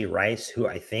Rashee Rice, who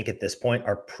I think at this point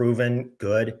are proven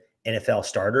good NFL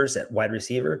starters at wide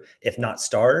receiver, if not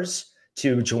stars,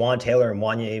 to Jawan Taylor and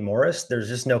Wanya Morris, there's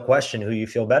just no question who you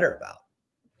feel better about.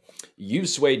 You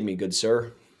swayed me, good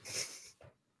sir.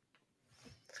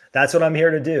 That's what I'm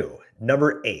here to do.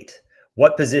 Number 8.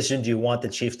 What position do you want the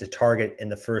Chiefs to target in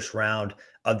the first round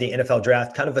of the NFL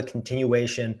draft? Kind of a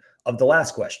continuation of the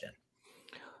last question.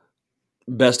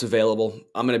 Best available.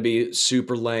 I'm going to be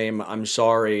super lame. I'm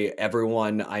sorry,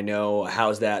 everyone. I know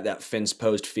how's that fence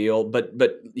post feel, but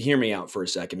hear me out for a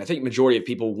second. I think majority of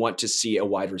people want to see a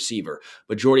wide receiver.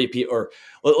 Majority of people, or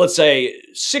let's say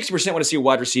 60% want to see a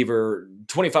wide receiver,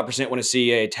 25% want to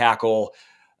see a tackle.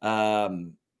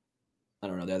 I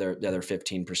don't know, the other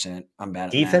 15%. I'm bad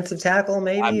at defensive math. tackle,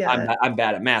 maybe. I'm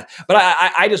bad at math, but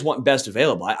I just want best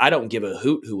available. I don't give a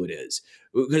hoot who it is.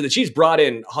 Because the Chiefs brought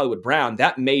in Hollywood Brown,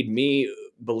 that made me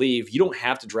believe you don't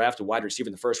have to draft a wide receiver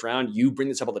in the first round. You bring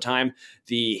this up all the time.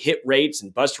 The hit rates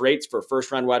and bust rates for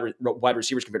first round wide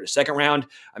receivers compared to second round,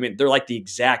 I mean, they're like the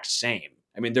exact same.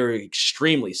 I mean, they're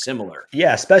extremely similar.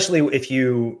 Yeah, especially if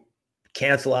you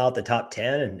cancel out the top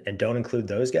 10 and don't include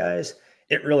those guys,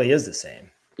 it really is the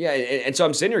same. Yeah, and so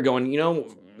I'm sitting here going, you know,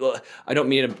 I don't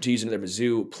mean to use another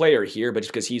Mizzou player here, but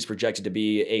just because he's projected to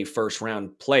be a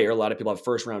first-round player, a lot of people have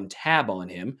first-round tab on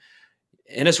him.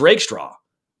 And it's Rakestraw.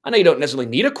 I know you don't necessarily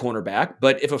need a cornerback,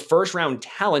 but if a first-round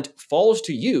talent falls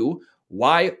to you,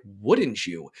 why wouldn't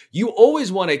you? You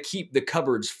always want to keep the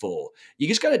cupboards full. You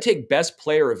just got to take best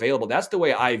player available. That's the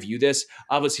way I view this.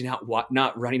 Obviously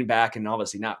not running back and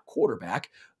obviously not quarterback,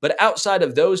 but outside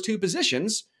of those two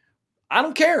positions, I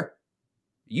don't care.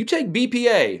 You take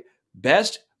BPA,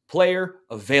 best player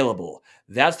available.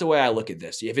 That's the way I look at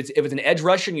this. If it's an edge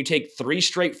rusher and you take 3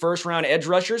 straight first-round edge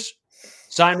rushers,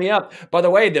 sign me up. By the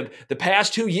way, the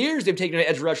past 2 years, they've taken an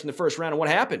edge rusher in the first round, and what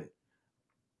happened?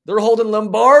 They're holding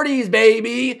Lombardis,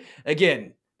 baby.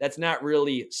 Again, that's not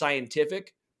really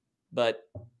scientific, but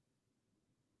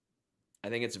I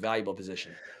think it's a valuable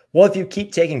position. Well, if you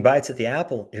keep taking bites at the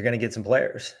apple, you're going to get some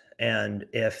players. And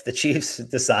if the Chiefs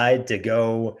decide to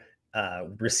go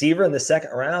receiver in the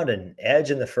second round and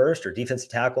edge in the first or defensive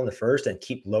tackle in the first and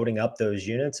keep loading up those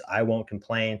units, I won't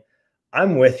complain.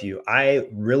 I'm with you. I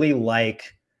really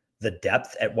like the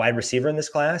depth at wide receiver in this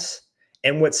class.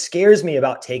 And what scares me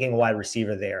about taking a wide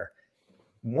receiver there,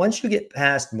 once you get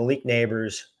past Malik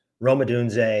Neighbors, Rome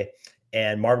Odunze,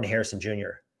 and Marvin Harrison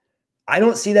Jr., I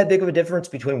don't see that big of a difference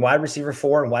between wide receiver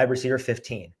 4 and wide receiver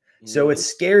 15. So it's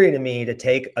scary to me to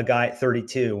take a guy at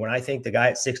 32 when I think the guy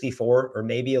at 64 or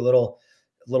maybe a little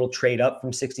trade up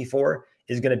from 64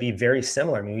 is going to be very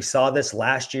similar. I mean, we saw this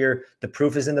last year. The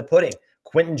proof is in the pudding.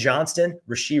 Quentin Johnston,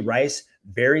 Rashee Rice,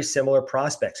 very similar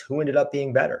prospects. Who ended up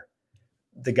being better?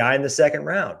 The guy in the second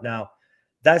round. Now,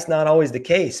 that's not always the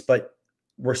case, but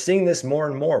we're seeing this more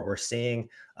and more. We're seeing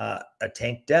a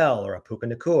Tank Dell or a Puka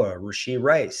Nacua, or Rashee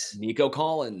Rice. Nico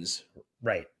Collins.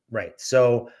 Right.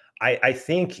 So I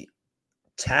think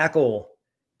tackle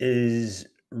is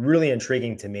really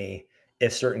intriguing to me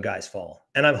if certain guys fall.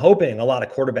 And I'm hoping a lot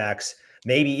of quarterbacks,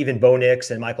 maybe even Bo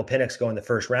Nix and Michael Penix go in the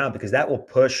first round, because that will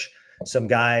push some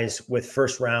guys with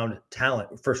first round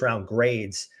talent, first round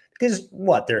grades. Because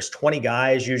there's 20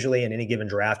 guys usually in any given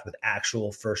draft with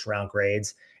actual first round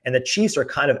grades. And the Chiefs are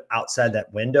kind of outside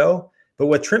that window. But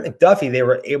with Trent McDuffie, they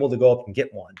were able to go up and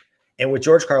get one. And with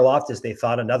George Karlaftis, they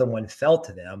thought another one fell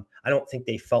to them. I don't think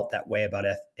they felt that way about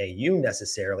FAU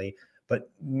necessarily,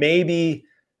 but maybe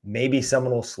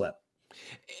someone will slip.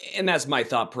 And that's my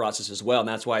thought process as well. And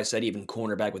that's why I said even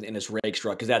cornerback with Ennis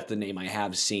Rakestraw, because that's the name I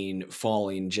have seen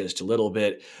falling just a little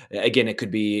bit. Again, it could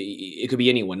be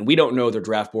anyone. We don't know their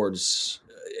draft boards.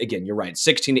 Again, you're right.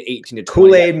 16 to 18 to 20.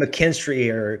 Kool-Aid McKinstry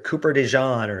or Cooper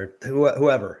DeJean or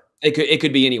whoever. It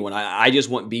could be anyone. I just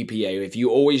want BPA. If you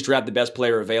always draft the best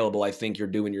player available, I think you're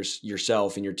doing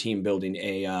yourself and your team building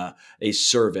a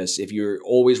service. If you're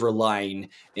always relying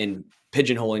and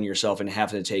pigeonholing yourself and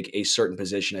having to take a certain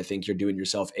position, I think you're doing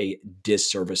yourself a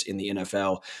disservice in the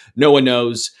NFL. No one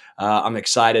knows. I'm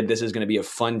excited. This is going to be a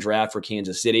fun draft for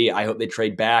Kansas City. I hope they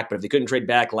trade back, but if they couldn't trade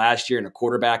back last year and a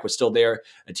quarterback was still there,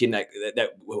 a team that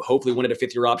hopefully wanted a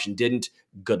fifth-year option didn't,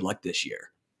 good luck this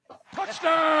year.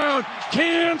 Touchdown,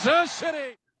 Kansas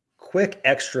City. Quick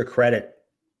extra credit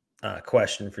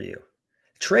question for you.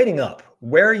 Trading up,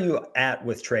 where are you at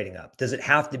with trading up? Does it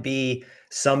have to be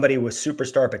somebody with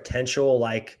superstar potential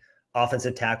like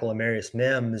offensive tackle Amarius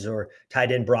Mims or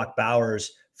tight end Brock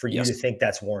Bowers for you to think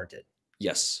that's warranted?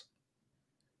 Yes.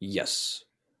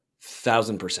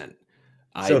 1,000%.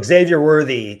 So Xavier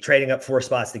Worthy trading up 4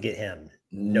 spots to get him?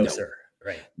 No, sir.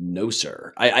 Right. No,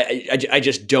 sir. I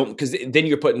just don't, because then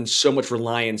you're putting so much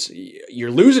reliance.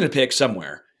 You're losing a pick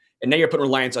somewhere, and now you're putting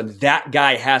reliance on that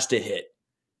guy has to hit.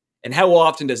 And how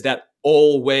often does that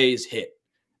always hit?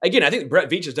 Again, I think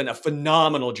Brett Veach has done a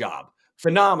phenomenal job.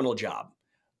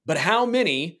 But how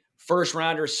many first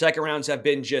rounders, second rounds have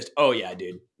been just, oh yeah,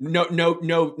 dude, no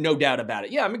doubt about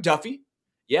it. Yeah, McDuffie.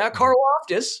 Yeah, Carl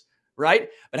Loftus, right?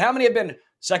 But how many have been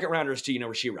second rounders to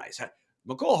Rasheed Rice?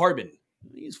 McCole Hardman,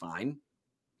 he's fine.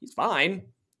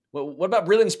 Well, what about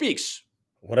Brilliant Speaks?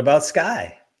 What about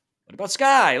Sky?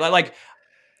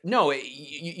 No,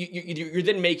 you're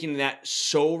then making that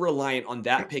so reliant on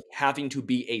that pick having to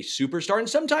be a superstar. And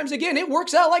sometimes, again, it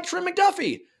works out like Trent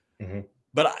McDuffie. Mm-hmm.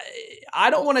 But I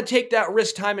don't want to take that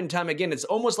risk time and time again. It's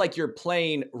almost like you're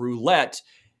playing roulette.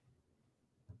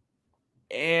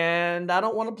 And I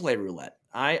don't want to play roulette.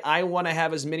 I want to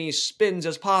have as many spins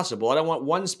as possible. I don't want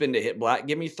 1 spin to hit black.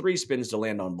 Give me 3 spins to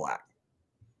land on black.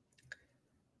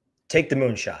 Take the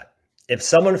moonshot. If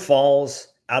someone falls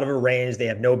out of a range they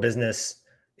have no business,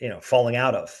 falling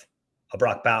out of, a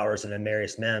Brock Bowers and a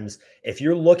Amarius Mims, if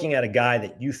you're looking at a guy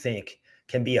that you think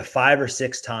can be a 5 or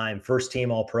 6 time first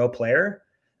team All-Pro player,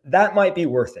 that might be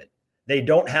worth it. They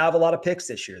don't have a lot of picks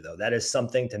this year, though. That is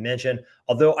something to mention.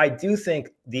 Although I do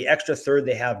think the extra third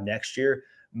they have next year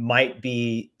might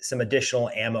be some additional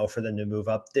ammo for them to move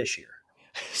up this year.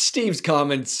 Steve's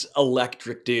comments,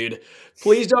 electric, dude.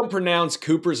 Please don't pronounce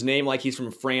Cooper's name like he's from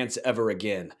France ever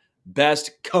again.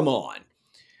 Best, come on.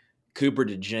 Cooper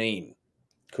DeJean.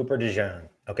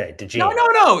 Okay, DeJean.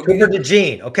 No. Cooper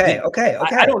DeJean. Okay.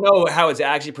 I don't know how it's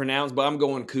actually pronounced, but I'm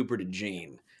going Cooper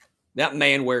DeJean. That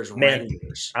man wears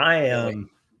Wranglers. That's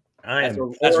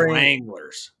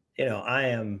Wranglers. I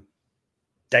am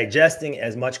digesting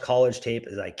as much college tape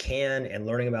as I can and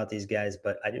learning about these guys,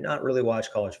 but I do not really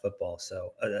watch college football.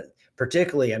 So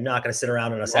particularly, I'm not going to sit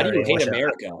around on a Saturday and watch an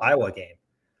Iowa game.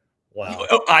 Wow.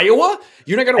 Iowa?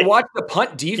 You're not going to watch the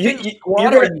punt defense? You're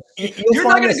not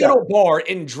going to go to a bar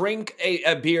and drink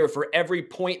a beer for every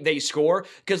point they score?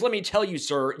 Because let me tell you,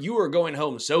 sir, you are going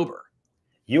home sober.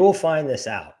 You will find this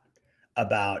out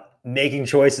about making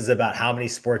choices about how many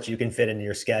sports you can fit into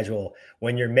your schedule.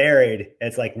 When you're married,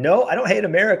 it's like, no, I don't hate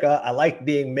America. I like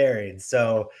being married.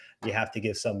 So you have to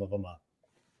give some of them up.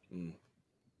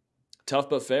 Tough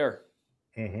but fair.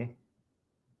 Mm-hmm.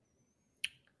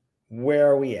 Where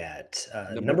are we at?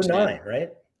 Number 9, right?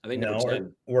 I think number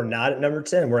 10. We're not at number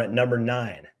 10. We're at number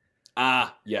 9.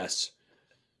 Ah, yes.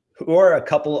 Who are a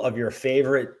couple of your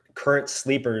favorite current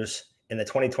sleepers in the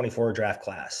 2024 draft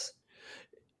class?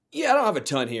 Yeah, I don't have a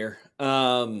ton here.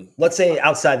 Let's say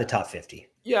outside the top 50.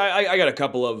 Yeah, I got a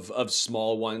couple of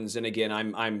small ones. And again,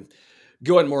 I'm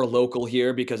going more local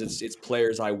here because it's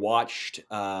players I watched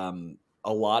a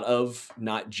lot of,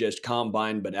 not just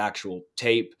combine, but actual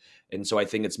tape. And so I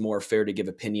think it's more fair to give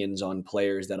opinions on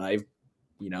players that I've,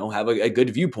 have a good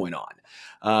viewpoint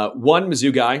on. One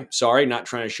Mizzou guy, sorry, not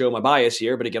trying to show my bias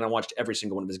here, but again, I watched every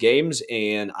single one of his games,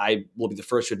 and I will be the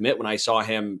first to admit when I saw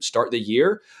him start the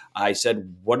year, I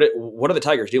said, what are the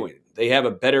Tigers doing? They have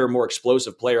a better, more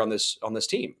explosive player on this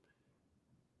team.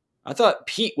 I thought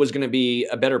Pete was going to be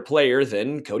a better player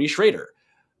than Cody Schrader.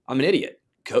 I'm an idiot.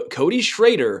 Cody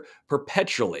Schrader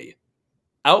perpetually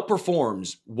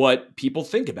outperforms what people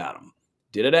think about him.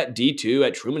 Did it at D2,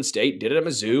 at Truman State, did it at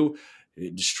Mizzou,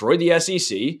 destroyed the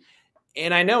SEC.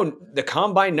 And I know the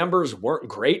combine numbers weren't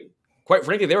great. Quite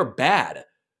frankly, they were bad.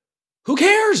 Who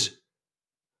cares?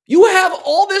 You have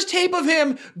all this tape of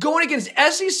him going against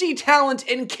SEC talent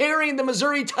and carrying the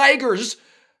Missouri Tigers.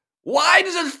 Why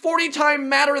does his 40 time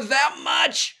matter that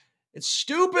much? It's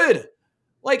stupid.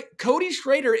 Like, Cody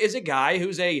Schrader is a guy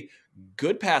who's a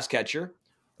good pass catcher,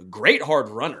 a great hard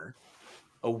runner,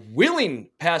 a willing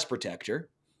pass protector,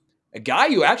 a guy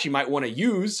you actually might want to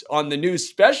use on the new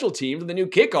special teams, the new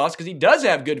kickoffs, because he does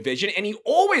have good vision and he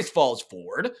always falls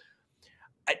forward.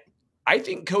 I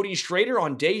think Cody Schrader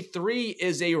on day 3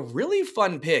 is a really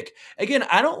fun pick. Again,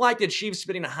 I don't like the Chiefs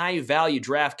spending high value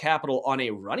draft capital on a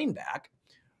running back,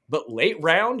 but late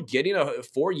round, getting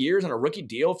 4 years on a rookie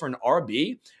deal for an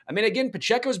RB. I mean, again,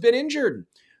 Pacheco's been injured.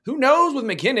 Who knows with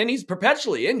McKinnon? He's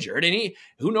perpetually injured, and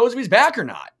who knows if he's back or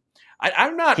not.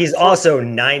 I'm not. He's also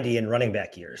 90 in running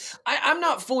back years. I'm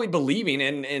not fully believing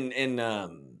in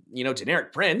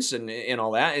Deneric Prince and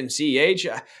all that and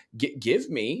CEH. Give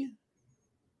me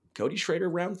Cody Schrader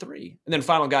round 3. And then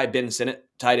final guy, Ben Sinnott,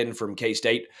 tight end from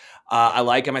K-State. I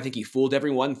like him. I think he fooled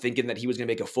everyone thinking that he was going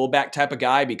to make a fullback type of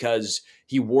guy because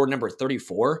he wore number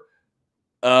 34.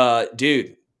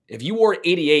 Dude, if you wore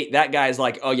 88, that guy's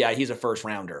like, oh yeah, he's a first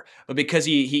rounder. But because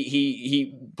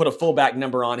he put a fullback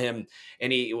number on him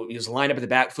and he was lined up in the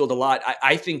backfield a lot,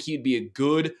 I think he'd be a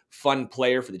good, fun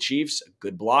player for the Chiefs, a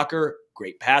good blocker,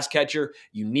 great pass catcher,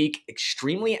 unique,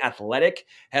 extremely athletic,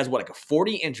 has like a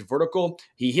 40-inch vertical.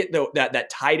 He hit that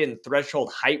tight end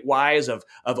threshold height-wise of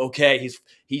okay,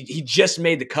 he just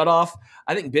made the cutoff.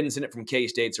 I think Ben Sinnott from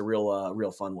K-State's a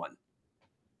real fun one.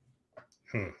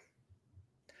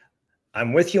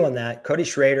 I'm with you on that. Cody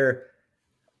Schrader,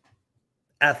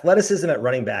 athleticism at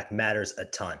running back matters a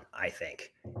ton, I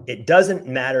think. It doesn't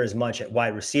matter as much at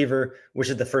wide receiver, which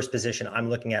is the first position I'm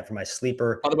looking at for my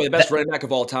sleeper. By the way, the best running back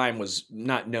of all time was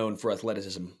not known for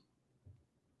athleticism.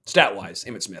 Stat-wise,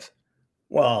 Emmitt Smith.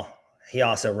 Well, he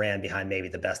also ran behind maybe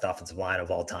the best offensive line of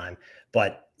all time.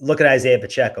 But look at Isaiah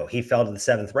Pacheco. He fell to the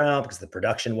 7th round because the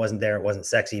production wasn't there. It wasn't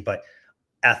sexy. But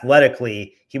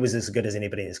athletically, he was as good as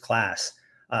anybody in his class.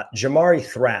 Jamari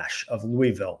Thrash of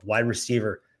Louisville, wide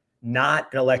receiver, not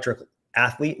an electric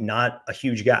athlete, not a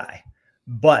huge guy,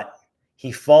 but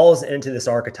he falls into this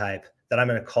archetype that I'm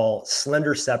going to call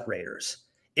slender separators.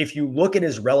 If you look at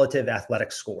his relative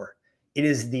athletic score, it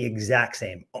is the exact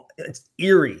same. It's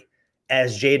eerie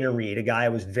as Jaden Reed, a guy I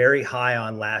was very high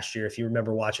on last year. If you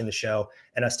remember watching the show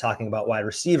and us talking about wide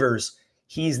receivers,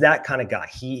 he's that kind of guy.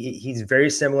 He's very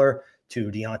similar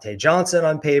to Deontay Johnson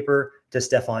on paper, to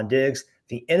Stephon Diggs.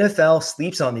 The NFL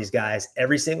sleeps on these guys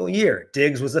every single year.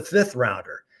 Diggs was a 5th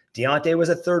rounder. Deontay was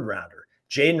a 3rd rounder.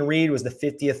 Jaden Reed was the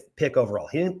 50th pick overall.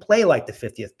 He didn't play like the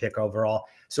 50th pick overall.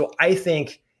 So I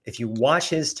think if you watch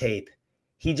his tape,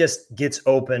 he just gets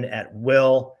open at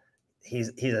will. He's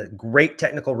a great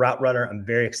technical route runner. I'm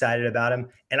very excited about him.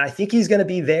 And I think he's going to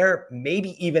be there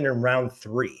maybe even in round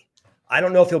 3. I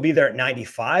don't know if he'll be there at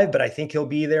 95, but I think he'll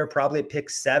be there probably at pick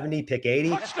 70, pick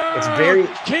 80. Touchdown, it's very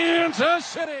Kansas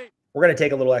City. We're going to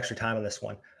take a little extra time on this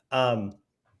one. I've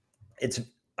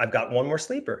got one more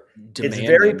sleeper. It's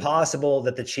very possible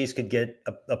that the Chiefs could get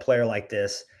a player like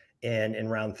this in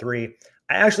round 3.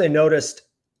 I actually noticed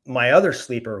my other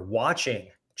sleeper watching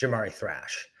Jamari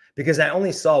Thrash because I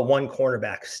only saw one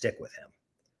cornerback stick with him.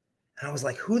 And I was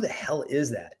like, who the hell is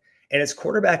that? And it's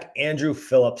quarterback Andrew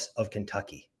Phillips of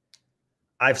Kentucky.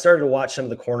 I've started to watch some of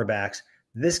the cornerbacks.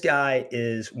 This guy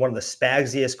is one of the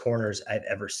spagsiest corners I've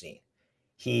ever seen.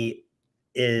 He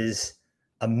is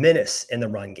a menace in the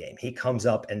run game. He comes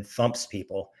up and thumps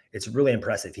people. It's really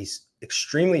impressive. He's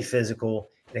extremely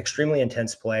physical, an extremely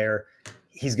intense player.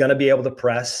 He's going to be able to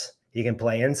press. He can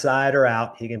play inside or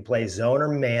out. He can play zone or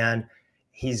man.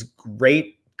 He's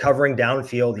great covering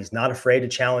downfield. He's not afraid to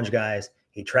challenge guys.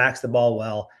 He tracks the ball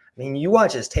well. I mean, you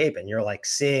watch his tape and you're like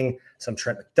seeing some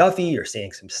Trent McDuffie, you're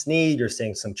seeing some Snead, you're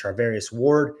seeing some Charvarius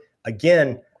Ward.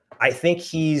 Again, I think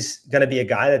he's going to be a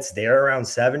guy that's there around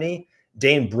 70.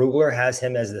 Dane Brugler has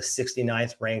him as the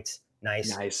 69th ranked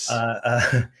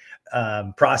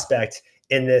prospect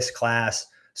in this class.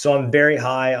 So I'm very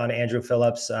high on Andrew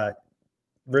Phillips.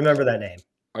 Remember that name.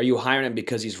 Are you high on him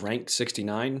because he's ranked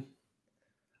 69?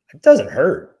 It doesn't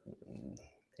hurt,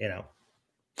 you know.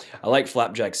 I like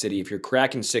Flapjack City. If you're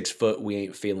cracking 6 foot, we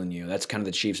ain't feeling you. That's kind of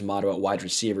the Chiefs' motto at wide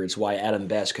receiver. It's why Adam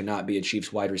Best could not be a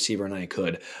Chiefs wide receiver, and I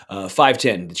could.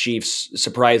 5'10", the Chiefs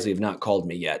surprisingly have not called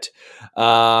me yet.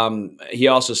 He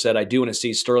also said, I do want to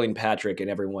see Sterling Patrick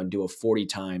and everyone do a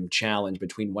 40-time challenge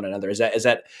between one another. Is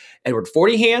that Edward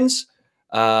 40 hands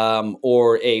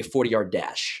or a 40-yard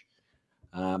dash?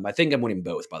 I think I'm winning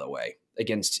both, by the way,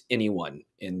 against anyone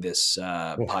in this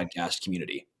podcast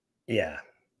community. Yeah,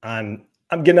 I'm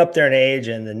getting up there in age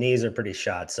and the knees are pretty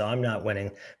shot, so I'm not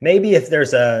winning. Maybe if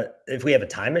we have a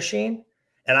time machine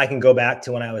and I can go back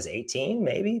to when I was 18,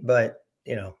 maybe, but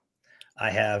you know, I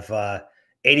have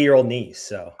 80-year-old knees.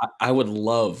 So I would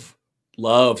love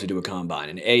to do a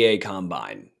combine, an AA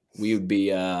combine. We would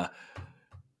be, it'd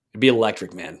be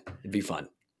electric, man. It'd be fun.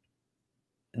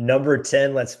 Number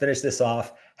 10, let's finish this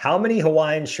off. How many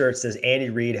Hawaiian shirts does Andy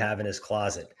Reid have in his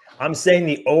closet? I'm saying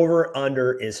the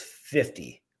over-under is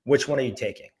 50. Which one are you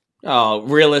taking? Oh,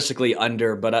 realistically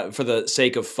under, but for the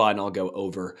sake of fun, I'll go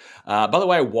over. By the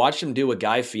way, I watched him do a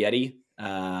Guy Fieri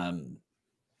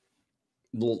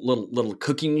little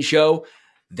cooking show.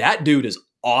 That dude is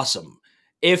awesome.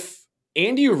 If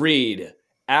Andy Reid,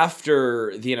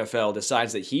 after the NFL,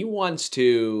 decides that he wants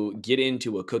to get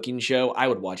into a cooking show, I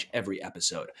would watch every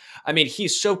episode. I mean,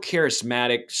 he's so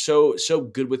charismatic, so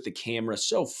good with the camera,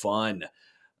 so fun.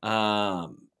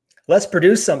 Let's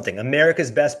produce something. America's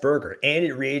Best Burger.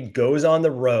 Andy Reid goes on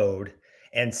the road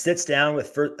and sits down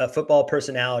with football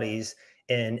personalities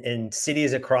in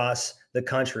cities across the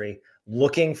country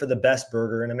looking for the best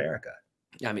burger in America.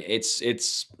 I mean,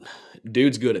 it's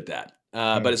dude's good at that.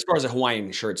 But as far as the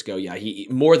Hawaiian shirts go, yeah, he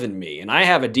more than me. And I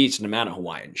have a decent amount of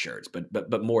Hawaiian shirts,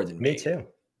 but more than me. Me too.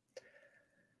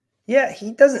 Yeah,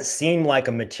 he doesn't seem like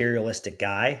a materialistic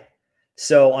guy.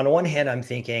 So on one hand, I'm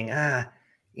thinking,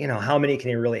 you know, how many can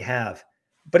he really have?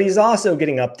 But he's also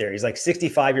getting up there. He's like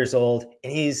 65 years old,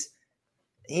 and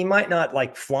he might not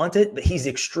like flaunt it, but he's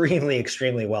extremely,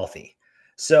 extremely wealthy.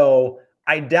 So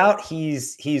I doubt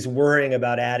he's worrying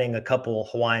about adding a couple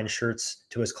Hawaiian shirts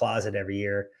to his closet every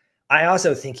year. I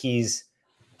also think he's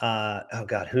oh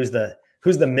God, who's the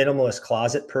minimalist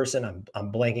closet person?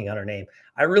 I'm blanking on her name.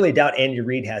 I really doubt Andy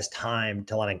Reid has time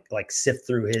to like sift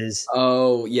through his.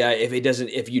 Oh yeah, if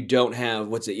you don't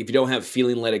have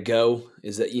feeling, let it go.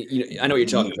 Is that I know what you're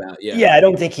talking about. Yeah. Yeah, I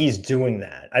don't think he's doing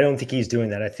that.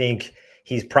 I think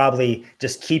he's probably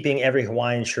just keeping every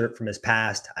Hawaiian shirt from his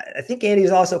past. I think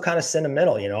Andy's also kind of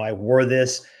sentimental. You know, I wore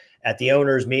this at the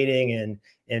owners meeting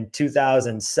in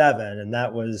 2007, and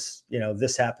that was, you know,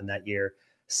 this happened that year.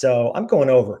 So I'm going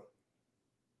over.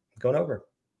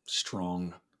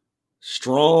 Strong.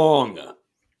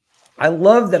 I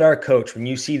love that our coach, when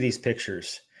you see these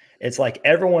pictures, it's like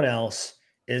everyone else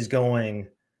is going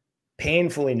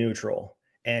painfully neutral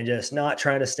and just not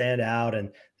trying to stand out.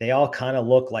 And they all kind of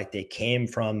look like they came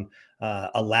from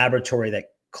a laboratory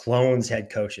that clones head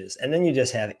coaches. And then you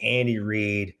just have Andy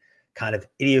Reid, kind of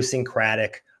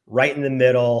idiosyncratic, right in the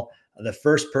middle. The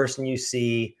first person you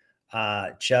see,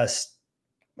 I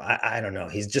don't know.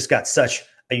 He's just got such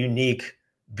a unique,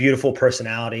 beautiful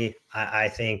personality. I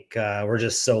think we're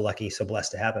just so lucky, so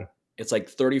blessed to have him. It's like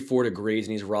 34 degrees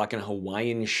and he's rocking a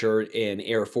Hawaiian shirt and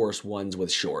Air Force Ones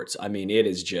with shorts. I mean,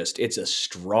 it's a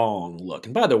strong look.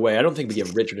 And by the way, I don't think we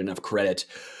give Richard enough credit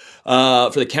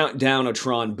for the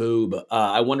Countdown-O-Tron boob.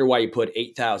 I wonder why you put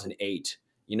 8008,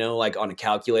 you know, like on a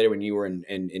calculator when you were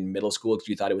in middle school, because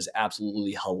you thought it was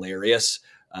absolutely hilarious.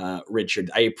 Richard,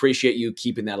 I appreciate you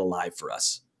keeping that alive for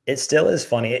us. It still is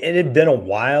funny. It had been a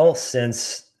while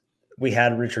since we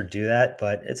had Richard do that,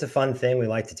 but it's a fun thing we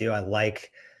like to do. I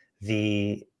like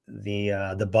the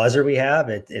buzzer we have.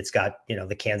 It's got, you know,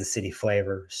 the Kansas City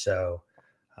flavor. So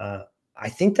I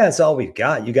think that's all we've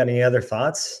got. You got any other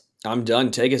thoughts? I'm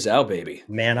done. Take us out, baby.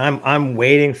 Man, I'm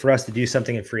waiting for us to do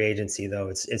something in free agency, though.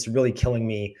 It's really killing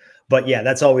me. But yeah,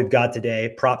 that's all we've got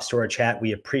today. Props to our chat.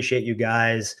 We appreciate you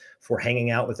guys for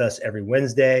hanging out with us every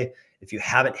Wednesday. If you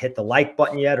haven't hit the like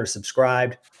button yet or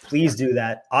subscribed, please do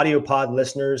that. AudioPod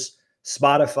listeners,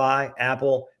 Spotify,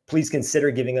 Apple, please consider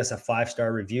giving us a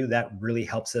 5-star review. That really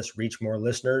helps us reach more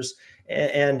listeners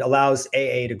and allows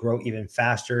AA to grow even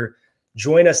faster.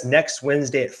 Join us next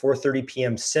Wednesday at 4:30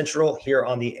 p.m. Central here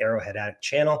on the Arrowhead Addict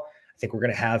channel. I think we're going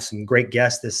to have some great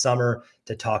guests this summer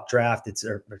to talk draft. It's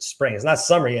spring. It's not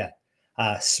summer yet.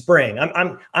 Spring.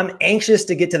 I'm anxious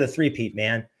to get to the three-peat,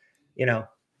 man. You know,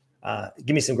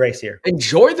 give me some grace here.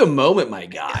 Enjoy the moment, my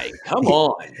guy. Come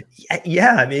on.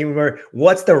 Yeah. I mean,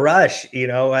 what's the rush? You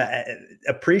know,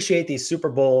 appreciate these Super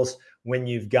Bowls when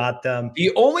you've got them.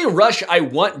 The only rush I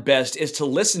want, Best, is to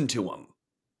listen to them.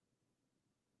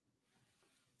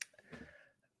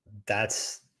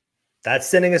 That's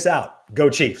sending us out. Go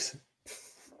Chiefs.